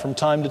about that from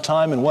time to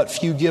time, and what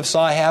few gifts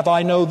I have,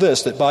 I know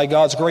this, that by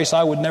God's grace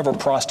I would never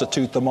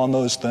prostitute them on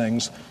those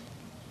things.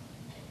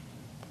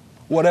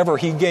 Whatever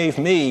He gave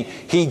me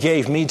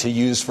to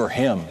use for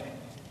Him.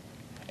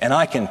 And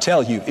I can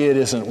tell you, it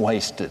isn't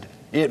wasted.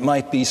 It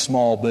might be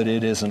small, but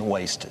it isn't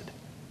wasted.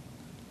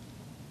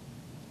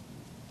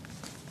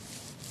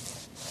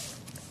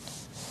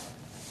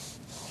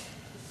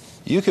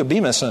 You could be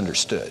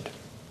misunderstood.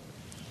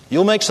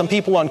 You'll make some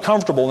people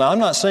uncomfortable. Now, I'm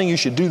not saying you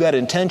should do that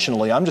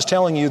intentionally. I'm just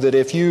telling you that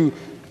if you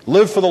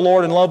live for the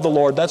Lord and love the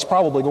Lord, that's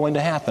probably going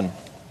to happen.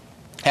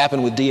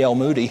 Happened with D.L.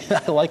 Moody.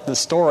 I like this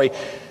story,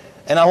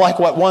 and I like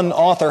what one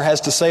author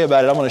has to say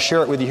about it. I'm going to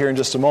share it with you here in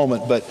just a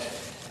moment, but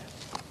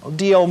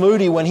D.L.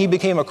 Moody, when he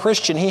became a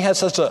Christian, he had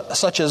such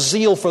a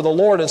zeal for the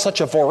Lord and such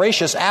a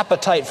voracious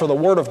appetite for the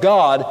Word of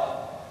God.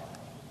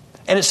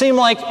 And it seemed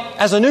like,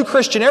 as a new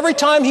Christian, every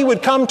time he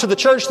would come to the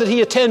church that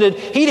he attended,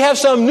 he'd have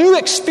some new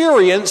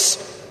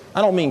experience.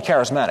 I don't mean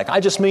charismatic. I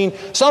just mean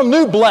some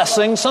new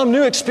blessing, some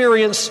new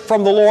experience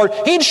from the Lord.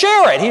 He'd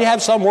share it. He'd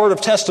have some word of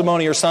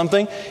testimony or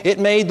something. It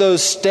made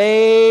those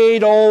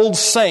staid old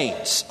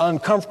saints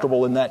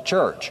uncomfortable in that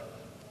church.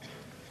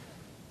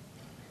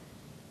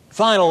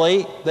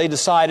 Finally, they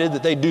decided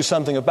that they'd do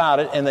something about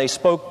it, and they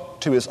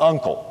spoke to his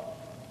uncle.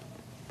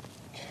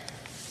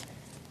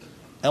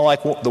 And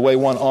like the way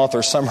one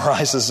author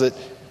summarizes it,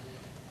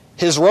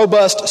 his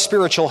robust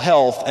spiritual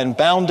health and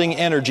bounding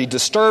energy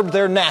disturbed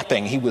their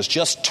napping. He was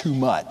just too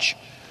much.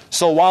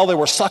 So while they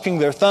were sucking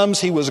their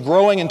thumbs, he was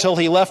growing until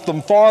he left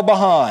them far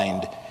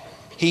behind.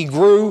 He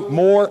grew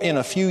more in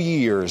a few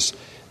years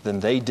than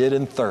they did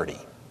in 30.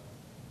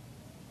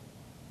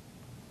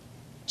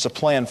 It's a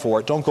plan for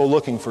it. Don't go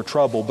looking for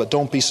trouble, but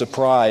don't be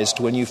surprised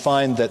when you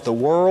find that the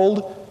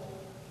world,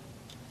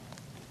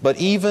 but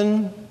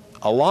even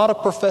a lot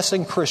of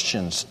professing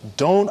Christians,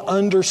 don't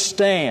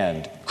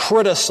understand,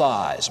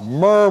 criticize,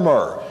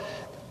 murmur.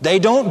 They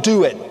don't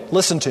do it.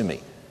 Listen to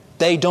me.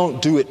 They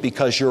don't do it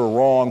because you're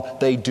wrong.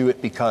 They do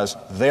it because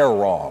they're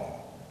wrong.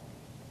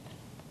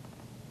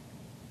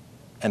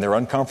 And they're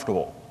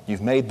uncomfortable.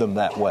 You've made them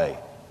that way.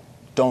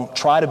 Don't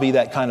try to be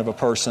that kind of a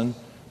person,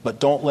 but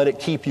don't let it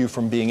keep you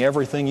from being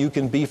everything you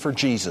can be for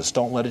Jesus.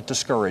 Don't let it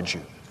discourage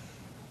you.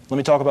 Let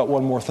me talk about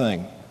one more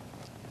thing.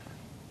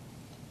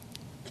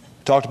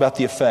 Talked about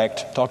the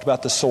effect, talked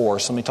about the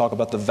source. Let me talk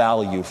about the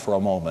value for a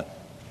moment.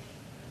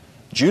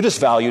 Judas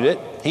valued it.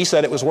 He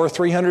said it was worth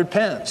 300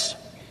 pence.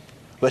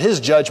 But his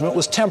judgment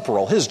was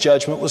temporal. His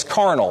judgment was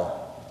carnal.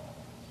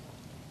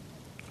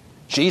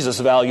 Jesus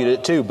valued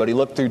it too, but he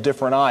looked through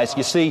different eyes.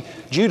 You see,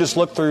 Judas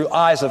looked through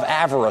eyes of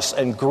avarice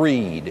and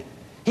greed.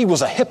 He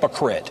was a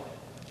hypocrite.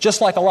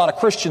 Just like a lot of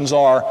Christians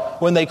are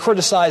when they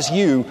criticize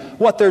you,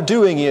 what they're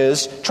doing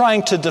is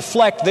trying to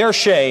deflect their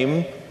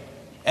shame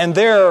and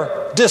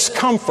their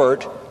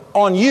discomfort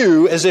on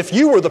you as if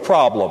you were the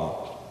problem.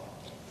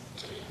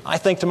 I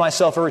think to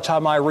myself every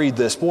time I read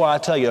this, boy, I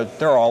tell you,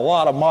 there are a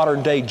lot of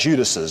modern day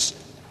Judases.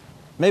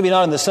 Maybe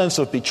not in the sense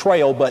of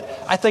betrayal, but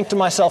I think to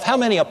myself, how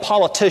many a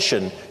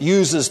politician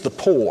uses the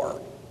poor?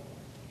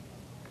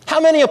 How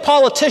many a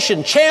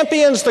politician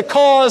champions the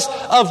cause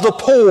of the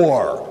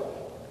poor?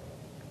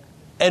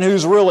 And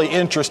who's really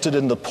interested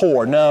in the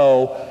poor?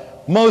 No,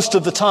 most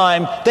of the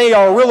time, they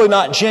are really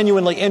not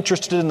genuinely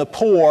interested in the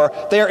poor.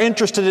 They're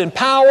interested in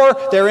power,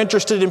 they're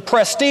interested in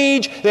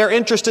prestige, they're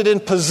interested in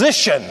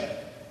position.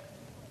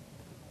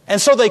 And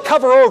so they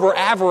cover over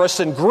avarice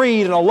and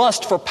greed and a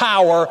lust for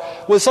power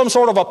with some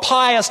sort of a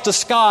pious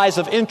disguise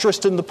of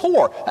interest in the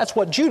poor. That's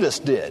what Judas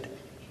did.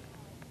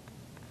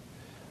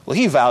 Well,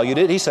 he valued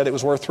it. He said it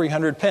was worth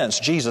 300 pence.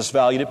 Jesus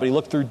valued it, but he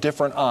looked through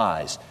different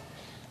eyes.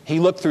 He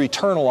looked through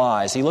eternal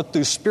eyes. He looked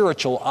through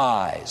spiritual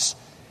eyes.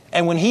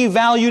 And when he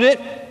valued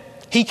it,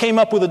 he came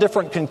up with a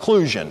different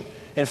conclusion.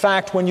 In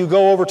fact, when you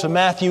go over to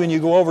Matthew and you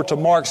go over to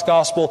Mark's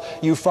gospel,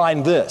 you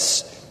find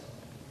this.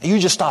 You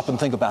just stop and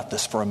think about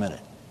this for a minute.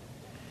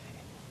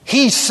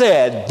 He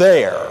said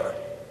there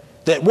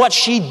that what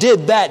she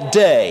did that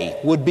day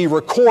would be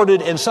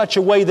recorded in such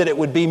a way that it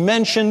would be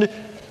mentioned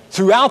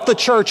throughout the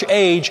church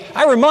age.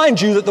 I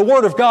remind you that the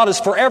Word of God is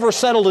forever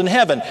settled in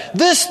heaven.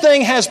 This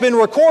thing has been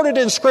recorded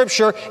in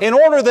Scripture in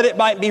order that it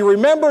might be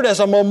remembered as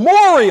a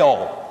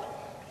memorial.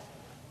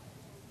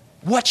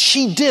 What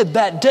she did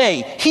that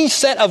day, he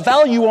set a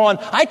value on.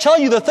 I tell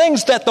you, the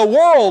things that the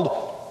world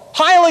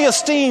highly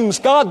esteems,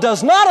 God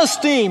does not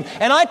esteem.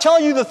 And I tell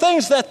you, the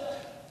things that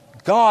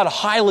God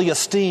highly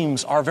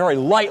esteems are very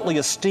lightly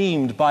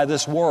esteemed by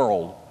this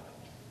world.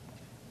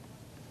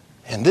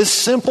 And this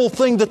simple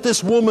thing that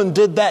this woman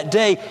did that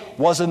day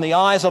was in the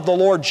eyes of the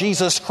Lord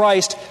Jesus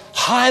Christ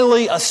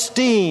highly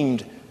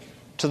esteemed,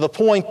 to the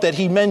point that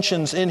he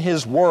mentions in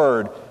his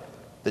word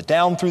that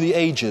down through the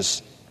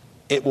ages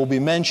it will be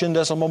mentioned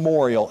as a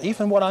memorial.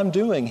 Even what I'm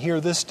doing here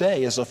this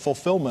day is a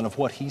fulfillment of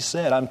what he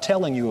said. I'm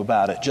telling you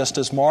about it, just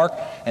as Mark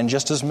and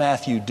just as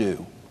Matthew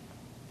do.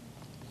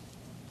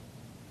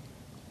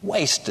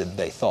 Wasted,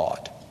 they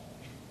thought.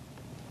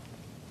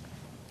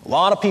 A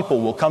lot of people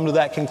will come to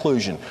that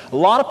conclusion. A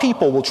lot of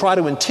people will try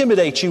to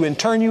intimidate you and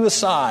turn you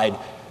aside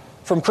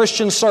from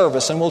Christian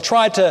service and will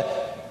try to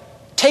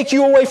take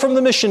you away from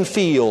the mission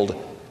field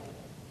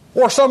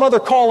or some other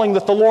calling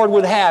that the Lord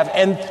would have.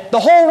 And the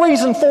whole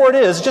reason for it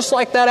is, just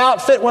like that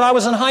outfit when I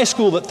was in high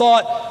school that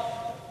thought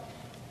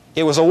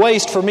it was a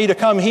waste for me to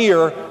come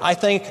here, I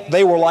think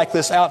they were like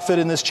this outfit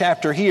in this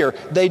chapter here.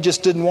 They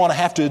just didn't want to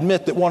have to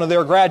admit that one of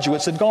their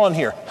graduates had gone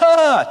here.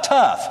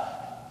 Tough.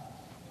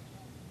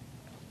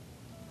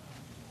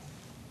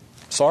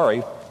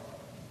 Sorry.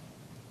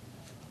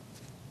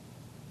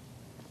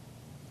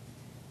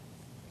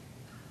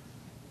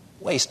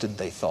 Wasted,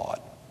 they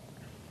thought.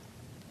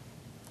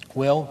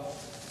 Well,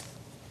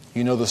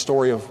 you know the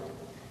story of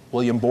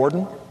William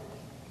Borden?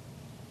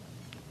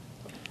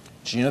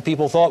 Do you know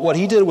people thought what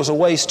he did was a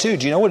waste too?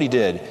 Do you know what he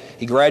did?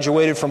 He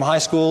graduated from high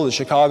school in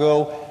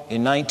Chicago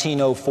in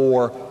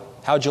 1904.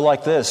 How'd you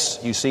like this,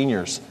 you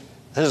seniors?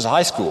 This is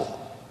high school.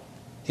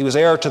 He was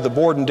heir to the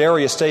Borden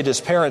dairy estate. His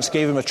parents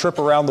gave him a trip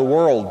around the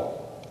world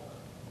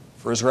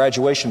for his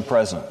graduation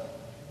present.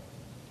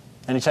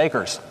 Any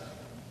takers?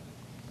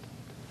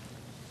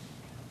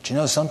 Do you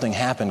know something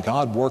happened?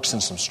 God works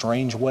in some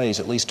strange ways.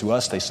 At least to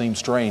us they seem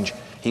strange.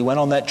 He went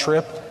on that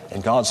trip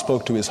and God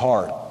spoke to his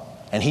heart.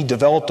 And he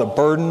developed a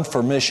burden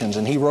for missions.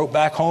 And he wrote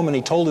back home and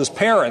he told his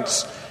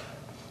parents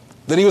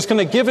that he was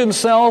going to give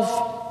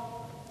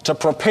himself to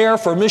prepare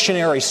for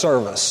missionary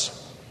service.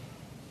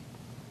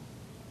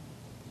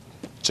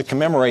 To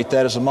commemorate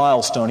that as a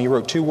milestone, he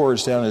wrote 2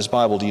 words down in his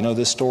Bible. Do you know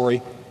this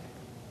story?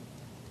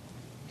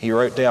 He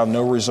wrote down,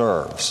 "No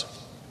reserves."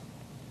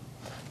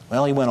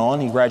 Well, he went on.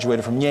 He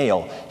graduated from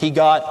Yale. He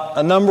got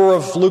a number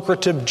of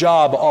lucrative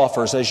job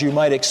offers, as you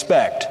might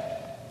expect.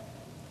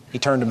 He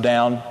turned them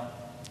down.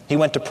 He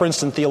went to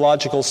Princeton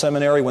Theological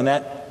Seminary when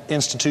that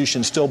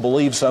institution still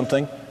believed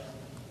something.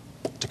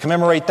 To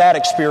commemorate that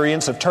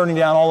experience of turning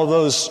down all of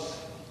those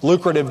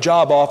lucrative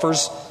job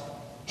offers,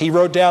 he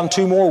wrote down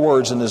 2 more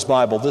words in his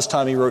Bible. This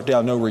time he wrote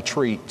down, "No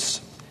retreats."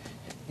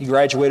 He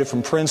graduated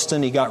from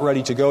Princeton. He got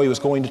ready to go. He was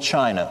going to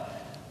China.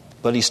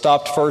 But he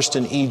stopped first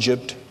in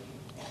Egypt.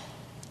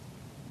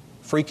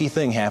 Freaky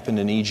thing happened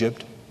in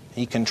Egypt.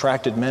 He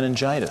contracted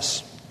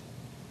meningitis.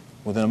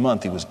 Within a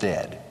month he was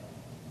dead.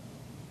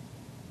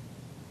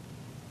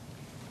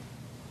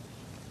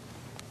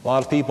 A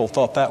lot of people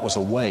thought that was a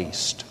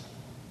waste.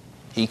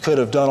 He could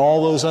have done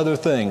all those other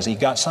things. He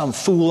got some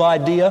fool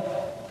idea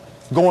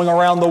going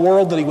around the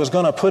world that he was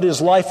going to put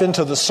his life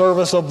into the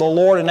service of the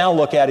Lord, and now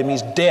look at him,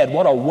 he's dead.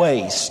 What a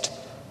waste.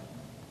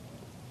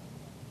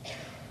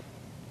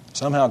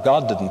 Somehow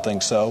God didn't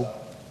think so.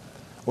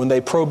 When they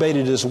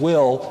probated his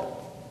will,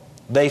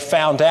 they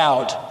found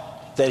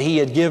out that he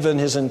had given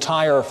his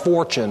entire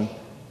fortune,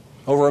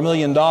 over $1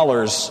 million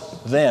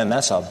then,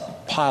 that's a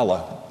pile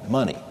of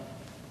money,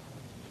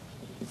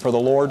 for the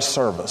Lord's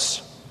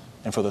service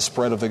and for the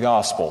spread of the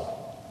gospel.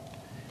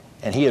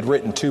 And he had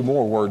written 2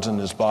 more words in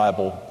his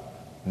Bible,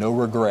 "No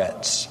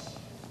regrets."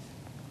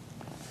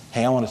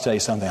 Hey, I want to tell you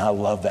something. I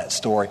love that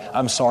story.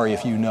 I'm sorry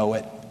if you know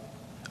it,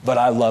 but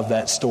I love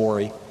that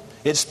story.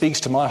 It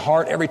speaks to my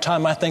heart every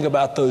time I think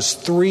about those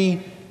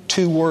 3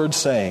 2-word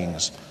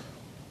sayings.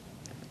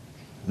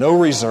 No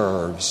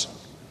reserves,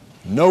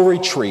 no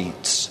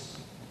retreats,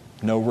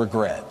 no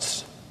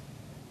regrets.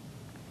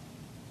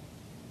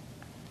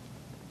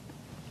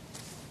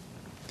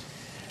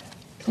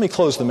 Let me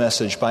close the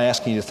message by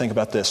asking you to think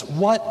about this.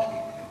 What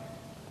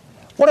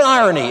an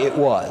irony it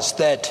was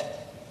that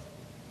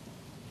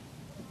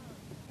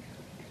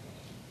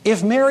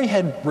if Mary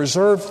had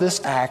reserved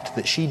this act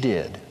that she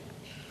did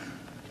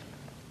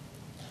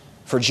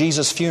for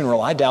Jesus'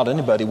 funeral, I doubt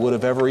anybody would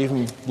have ever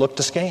even looked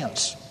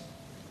askance.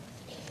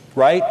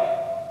 Right?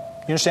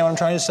 You understand what I'm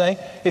trying to say?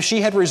 If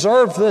she had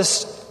reserved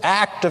this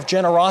act of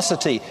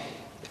generosity,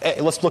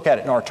 let's look at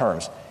it in our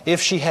terms.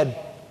 If she had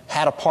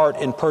had a part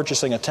in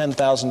purchasing a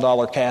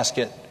 $10,000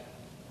 casket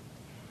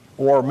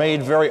or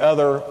made very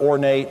other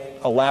ornate,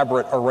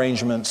 elaborate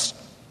arrangements,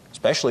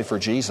 especially for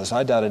Jesus,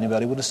 I doubt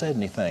anybody would have said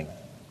anything.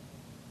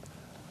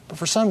 But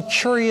for some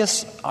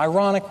curious,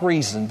 ironic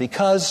reason,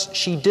 because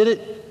she did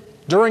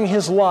it during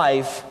his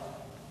life,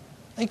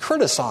 they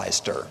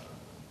criticized her.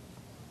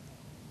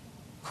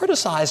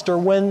 Criticized her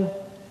when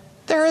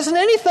there isn't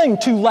anything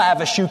too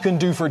lavish you can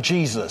do for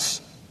Jesus.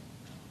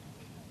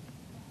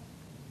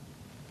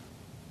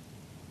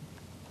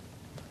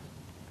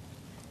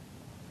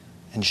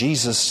 And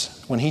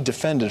Jesus, when he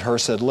defended her,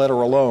 said, "Let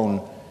her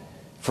alone.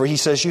 For he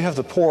says, you have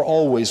the poor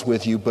always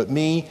with you, but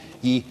me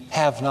ye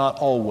have not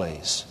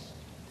always."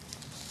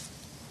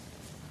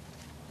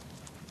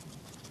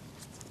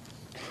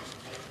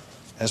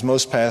 As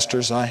most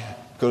pastors, I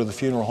go to the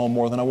funeral home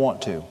more than I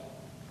want to.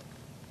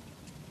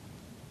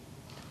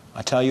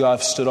 I tell you,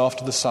 I've stood off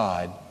to the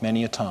side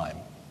many a time.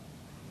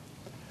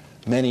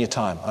 Many a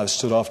time I've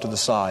stood off to the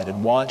side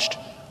and watched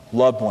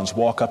loved ones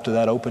walk up to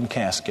that open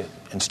casket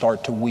and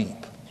start to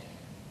weep.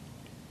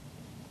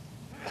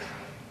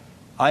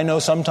 I know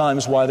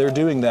sometimes why they're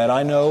doing that.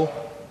 I know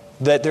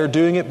that they're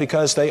doing it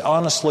because they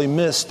honestly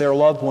miss their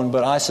loved one,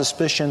 but I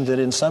suspicion that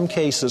in some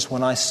cases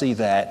when I see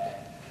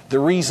that, the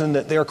reason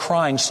that they're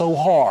crying so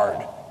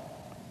hard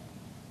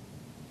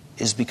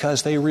is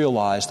because they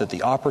realize that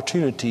the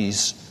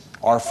opportunities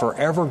are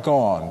forever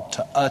gone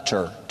to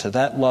utter to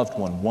that loved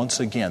one once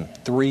again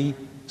 3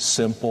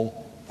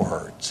 simple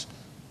words.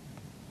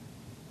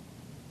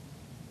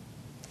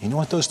 You know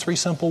what those 3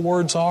 simple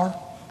words are?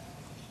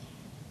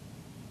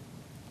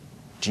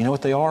 Do you know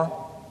what they are?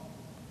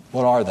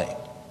 What are they?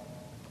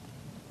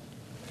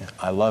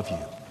 I love you.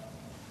 Do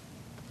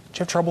you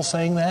have trouble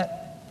saying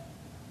that?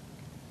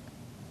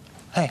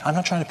 Hey, I'm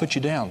not trying to put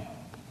you down.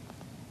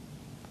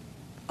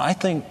 I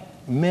think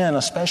men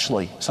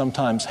especially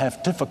sometimes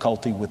have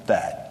difficulty with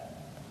that.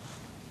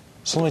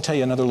 So let me tell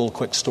you another little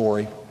quick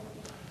story.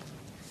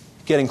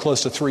 Getting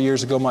close to 3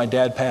 years ago, my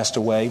dad passed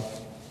away.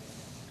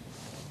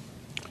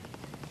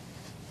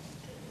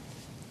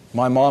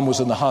 My mom was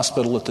in the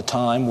hospital at the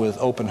time with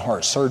open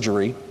heart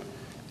surgery.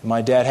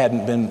 My dad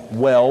hadn't been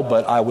well,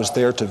 but I was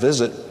there to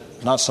visit,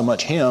 not so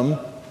much him.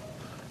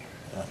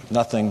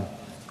 Nothing,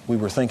 we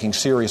were thinking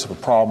serious of a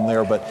problem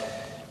there, but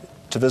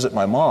to visit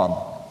my mom.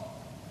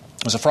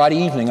 It was a Friday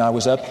evening. I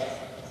was up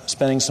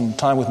spending some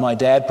time with my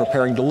dad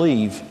preparing to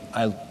leave.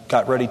 I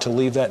got ready to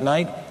leave that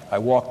night. I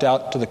walked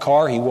out to the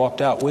car. He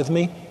walked out with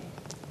me.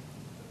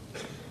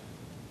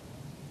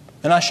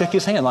 And I shook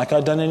his hand like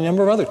I'd done any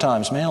number of other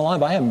times. Man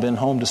alive, I haven't been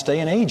home to stay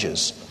in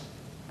ages.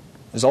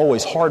 It's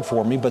always hard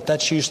for me, but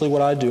that's usually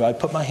what I do. I'd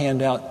put my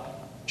hand out,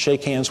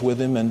 shake hands with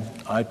him, and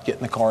I'd get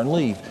in the car and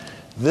leave.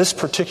 This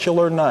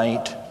particular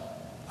night,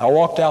 I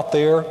walked out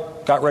there,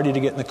 got ready to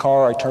get in the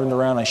car. I turned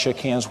around, I shook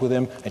hands with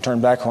him. I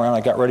turned back around,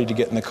 I got ready to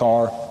get in the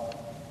car.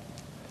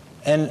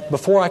 And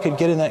before I could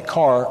get in that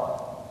car,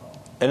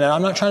 and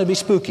I'm not trying to be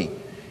spooky,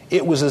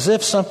 it was as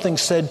if something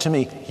said to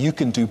me, "You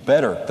can do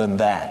better than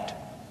that."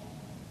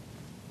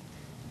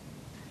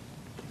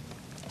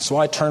 So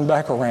I turned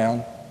back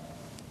around.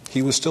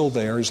 He was still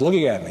there. He's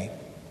looking at me.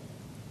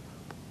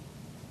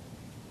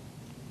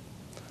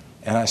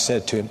 And I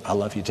said to him, "I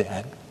love you,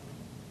 Dad."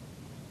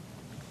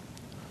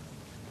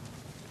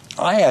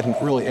 I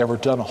hadn't really ever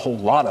done a whole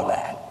lot of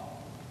that.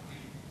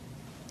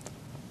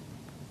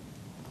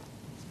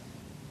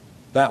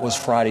 That was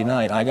Friday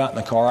night. I got in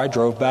the car. I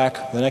drove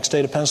back the next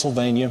day to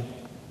Pennsylvania.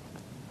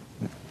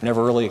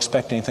 Never really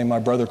expected anything. My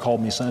brother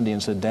called me Sunday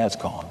and said, "Dad's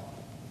gone."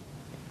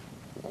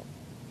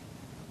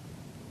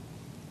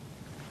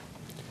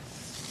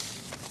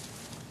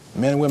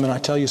 Men and women, I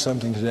tell you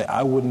something today.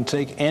 I wouldn't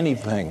take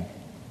anything,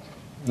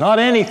 not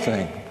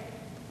anything,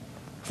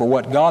 for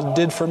what God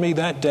did for me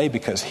that day,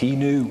 because He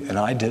knew and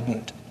I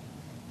didn't.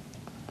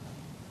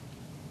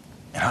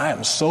 And I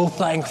am so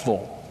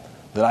thankful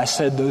that I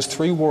said those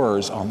 3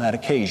 words on that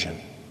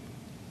occasion.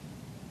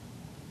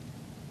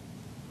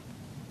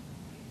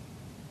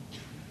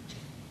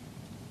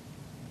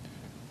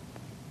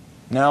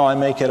 Now I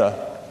make it a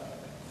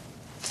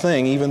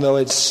thing, even though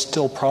it's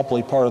still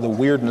probably part of the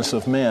weirdness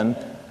of men.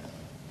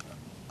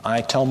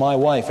 I tell my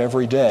wife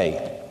every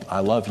day, "I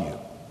love you."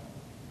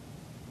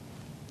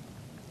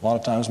 A lot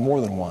of times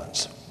more than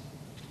once.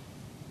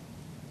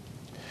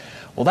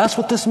 Well, that's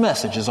what this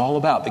message is all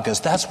about,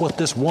 because that's what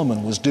this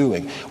woman was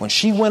doing. When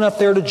she went up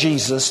there to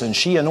Jesus and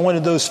she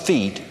anointed those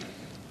feet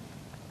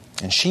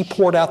and she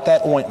poured out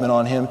that ointment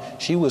on him,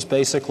 she was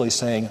basically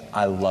saying,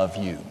 "I love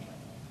you."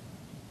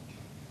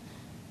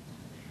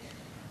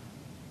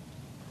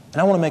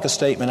 And I want to make a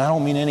statement. I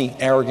don't mean any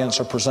arrogance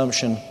or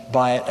presumption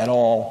by it at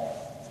all.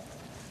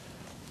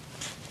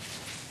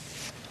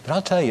 But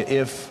I'll tell you,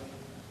 if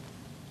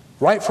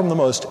right from the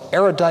most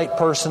erudite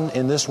person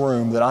in this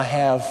room that I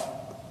have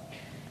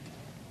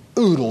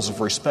oodles of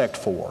respect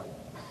for,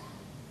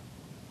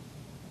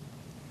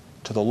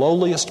 to the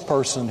lowliest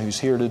person who's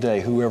here today,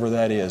 whoever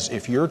that is,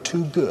 if you're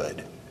too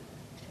good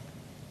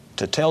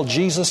to tell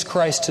Jesus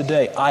Christ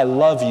today, "I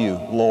love you,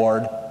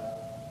 Lord,"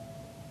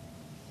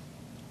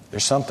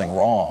 there's something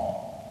wrong.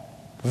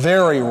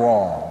 Very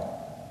wrong.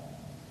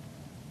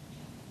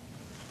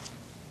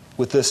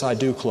 With this, I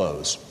do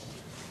close.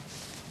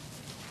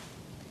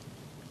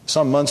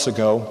 Some months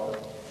ago,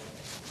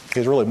 it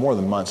was really more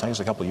than months, I think it was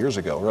a couple of years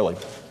ago, really,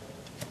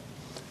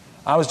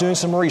 I was doing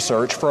some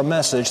research for a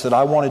message that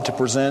I wanted to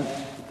present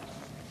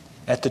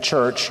at the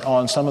church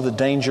on some of the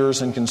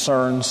dangers and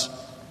concerns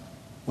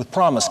with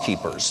Promise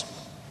Keepers.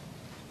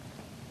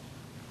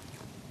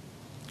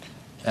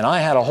 And I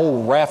had a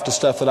whole raft of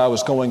stuff that I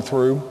was going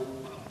through.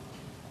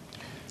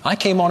 I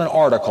came on an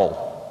article,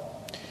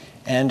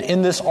 and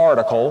in this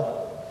article,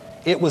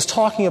 it was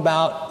talking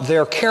about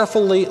their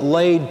carefully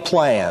laid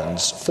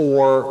plans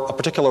for a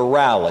particular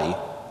rally,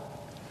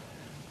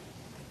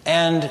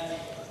 and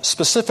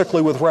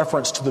specifically with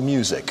reference to the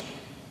music.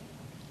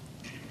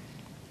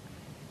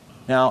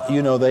 Now,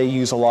 you know, they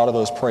use a lot of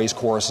those praise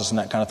choruses and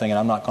that kind of thing, and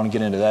I'm not going to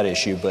get into that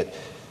issue, but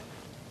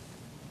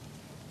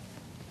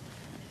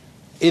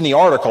in the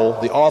article,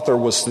 the author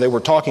they were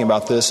talking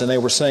about this, and they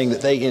were saying that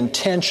they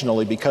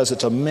intentionally, because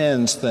it's a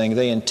men's thing,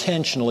 they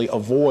intentionally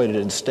avoided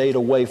and stayed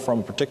away from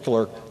a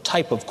particular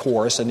type of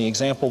chorus. And the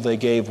example they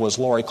gave was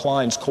Laurie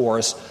Klein's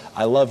chorus,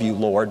 "I love you,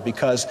 Lord,"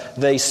 because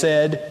they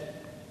said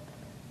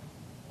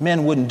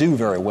men wouldn't do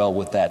very well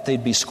with that.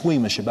 They'd be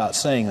squeamish about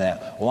saying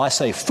that. Well, I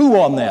say, "Foo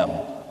on them."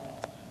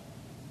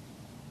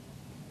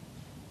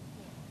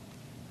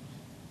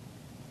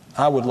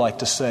 I would like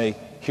to say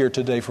here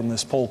today from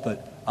this pulpit,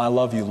 "I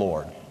love you,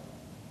 Lord."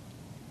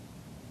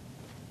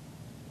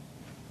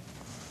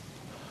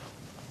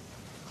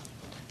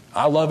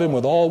 I love Him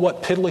with all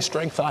what piddly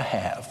strength I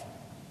have.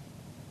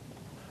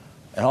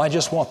 And I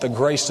just want the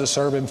grace to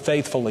serve Him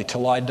faithfully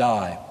till I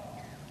die.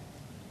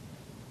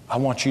 I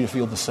want you to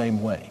feel the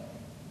same way.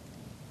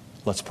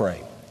 Let's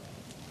pray.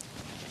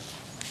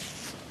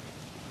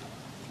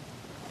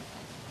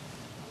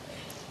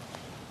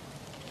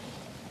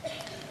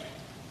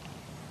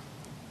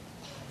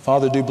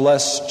 Father, do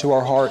bless to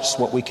our hearts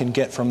what we can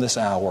get from this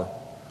hour.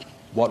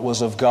 What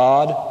was of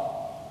God,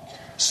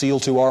 seal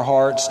to our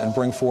hearts and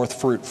bring forth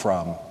fruit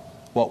from.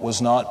 What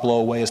was not, blow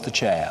away as the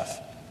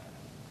chaff.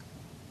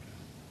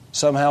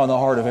 Somehow in the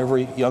heart of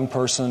every young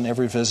person,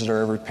 every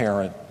visitor, every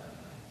parent,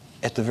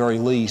 at the very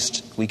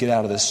least, we get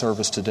out of this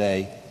service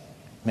today,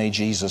 may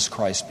Jesus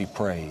Christ be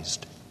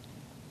praised.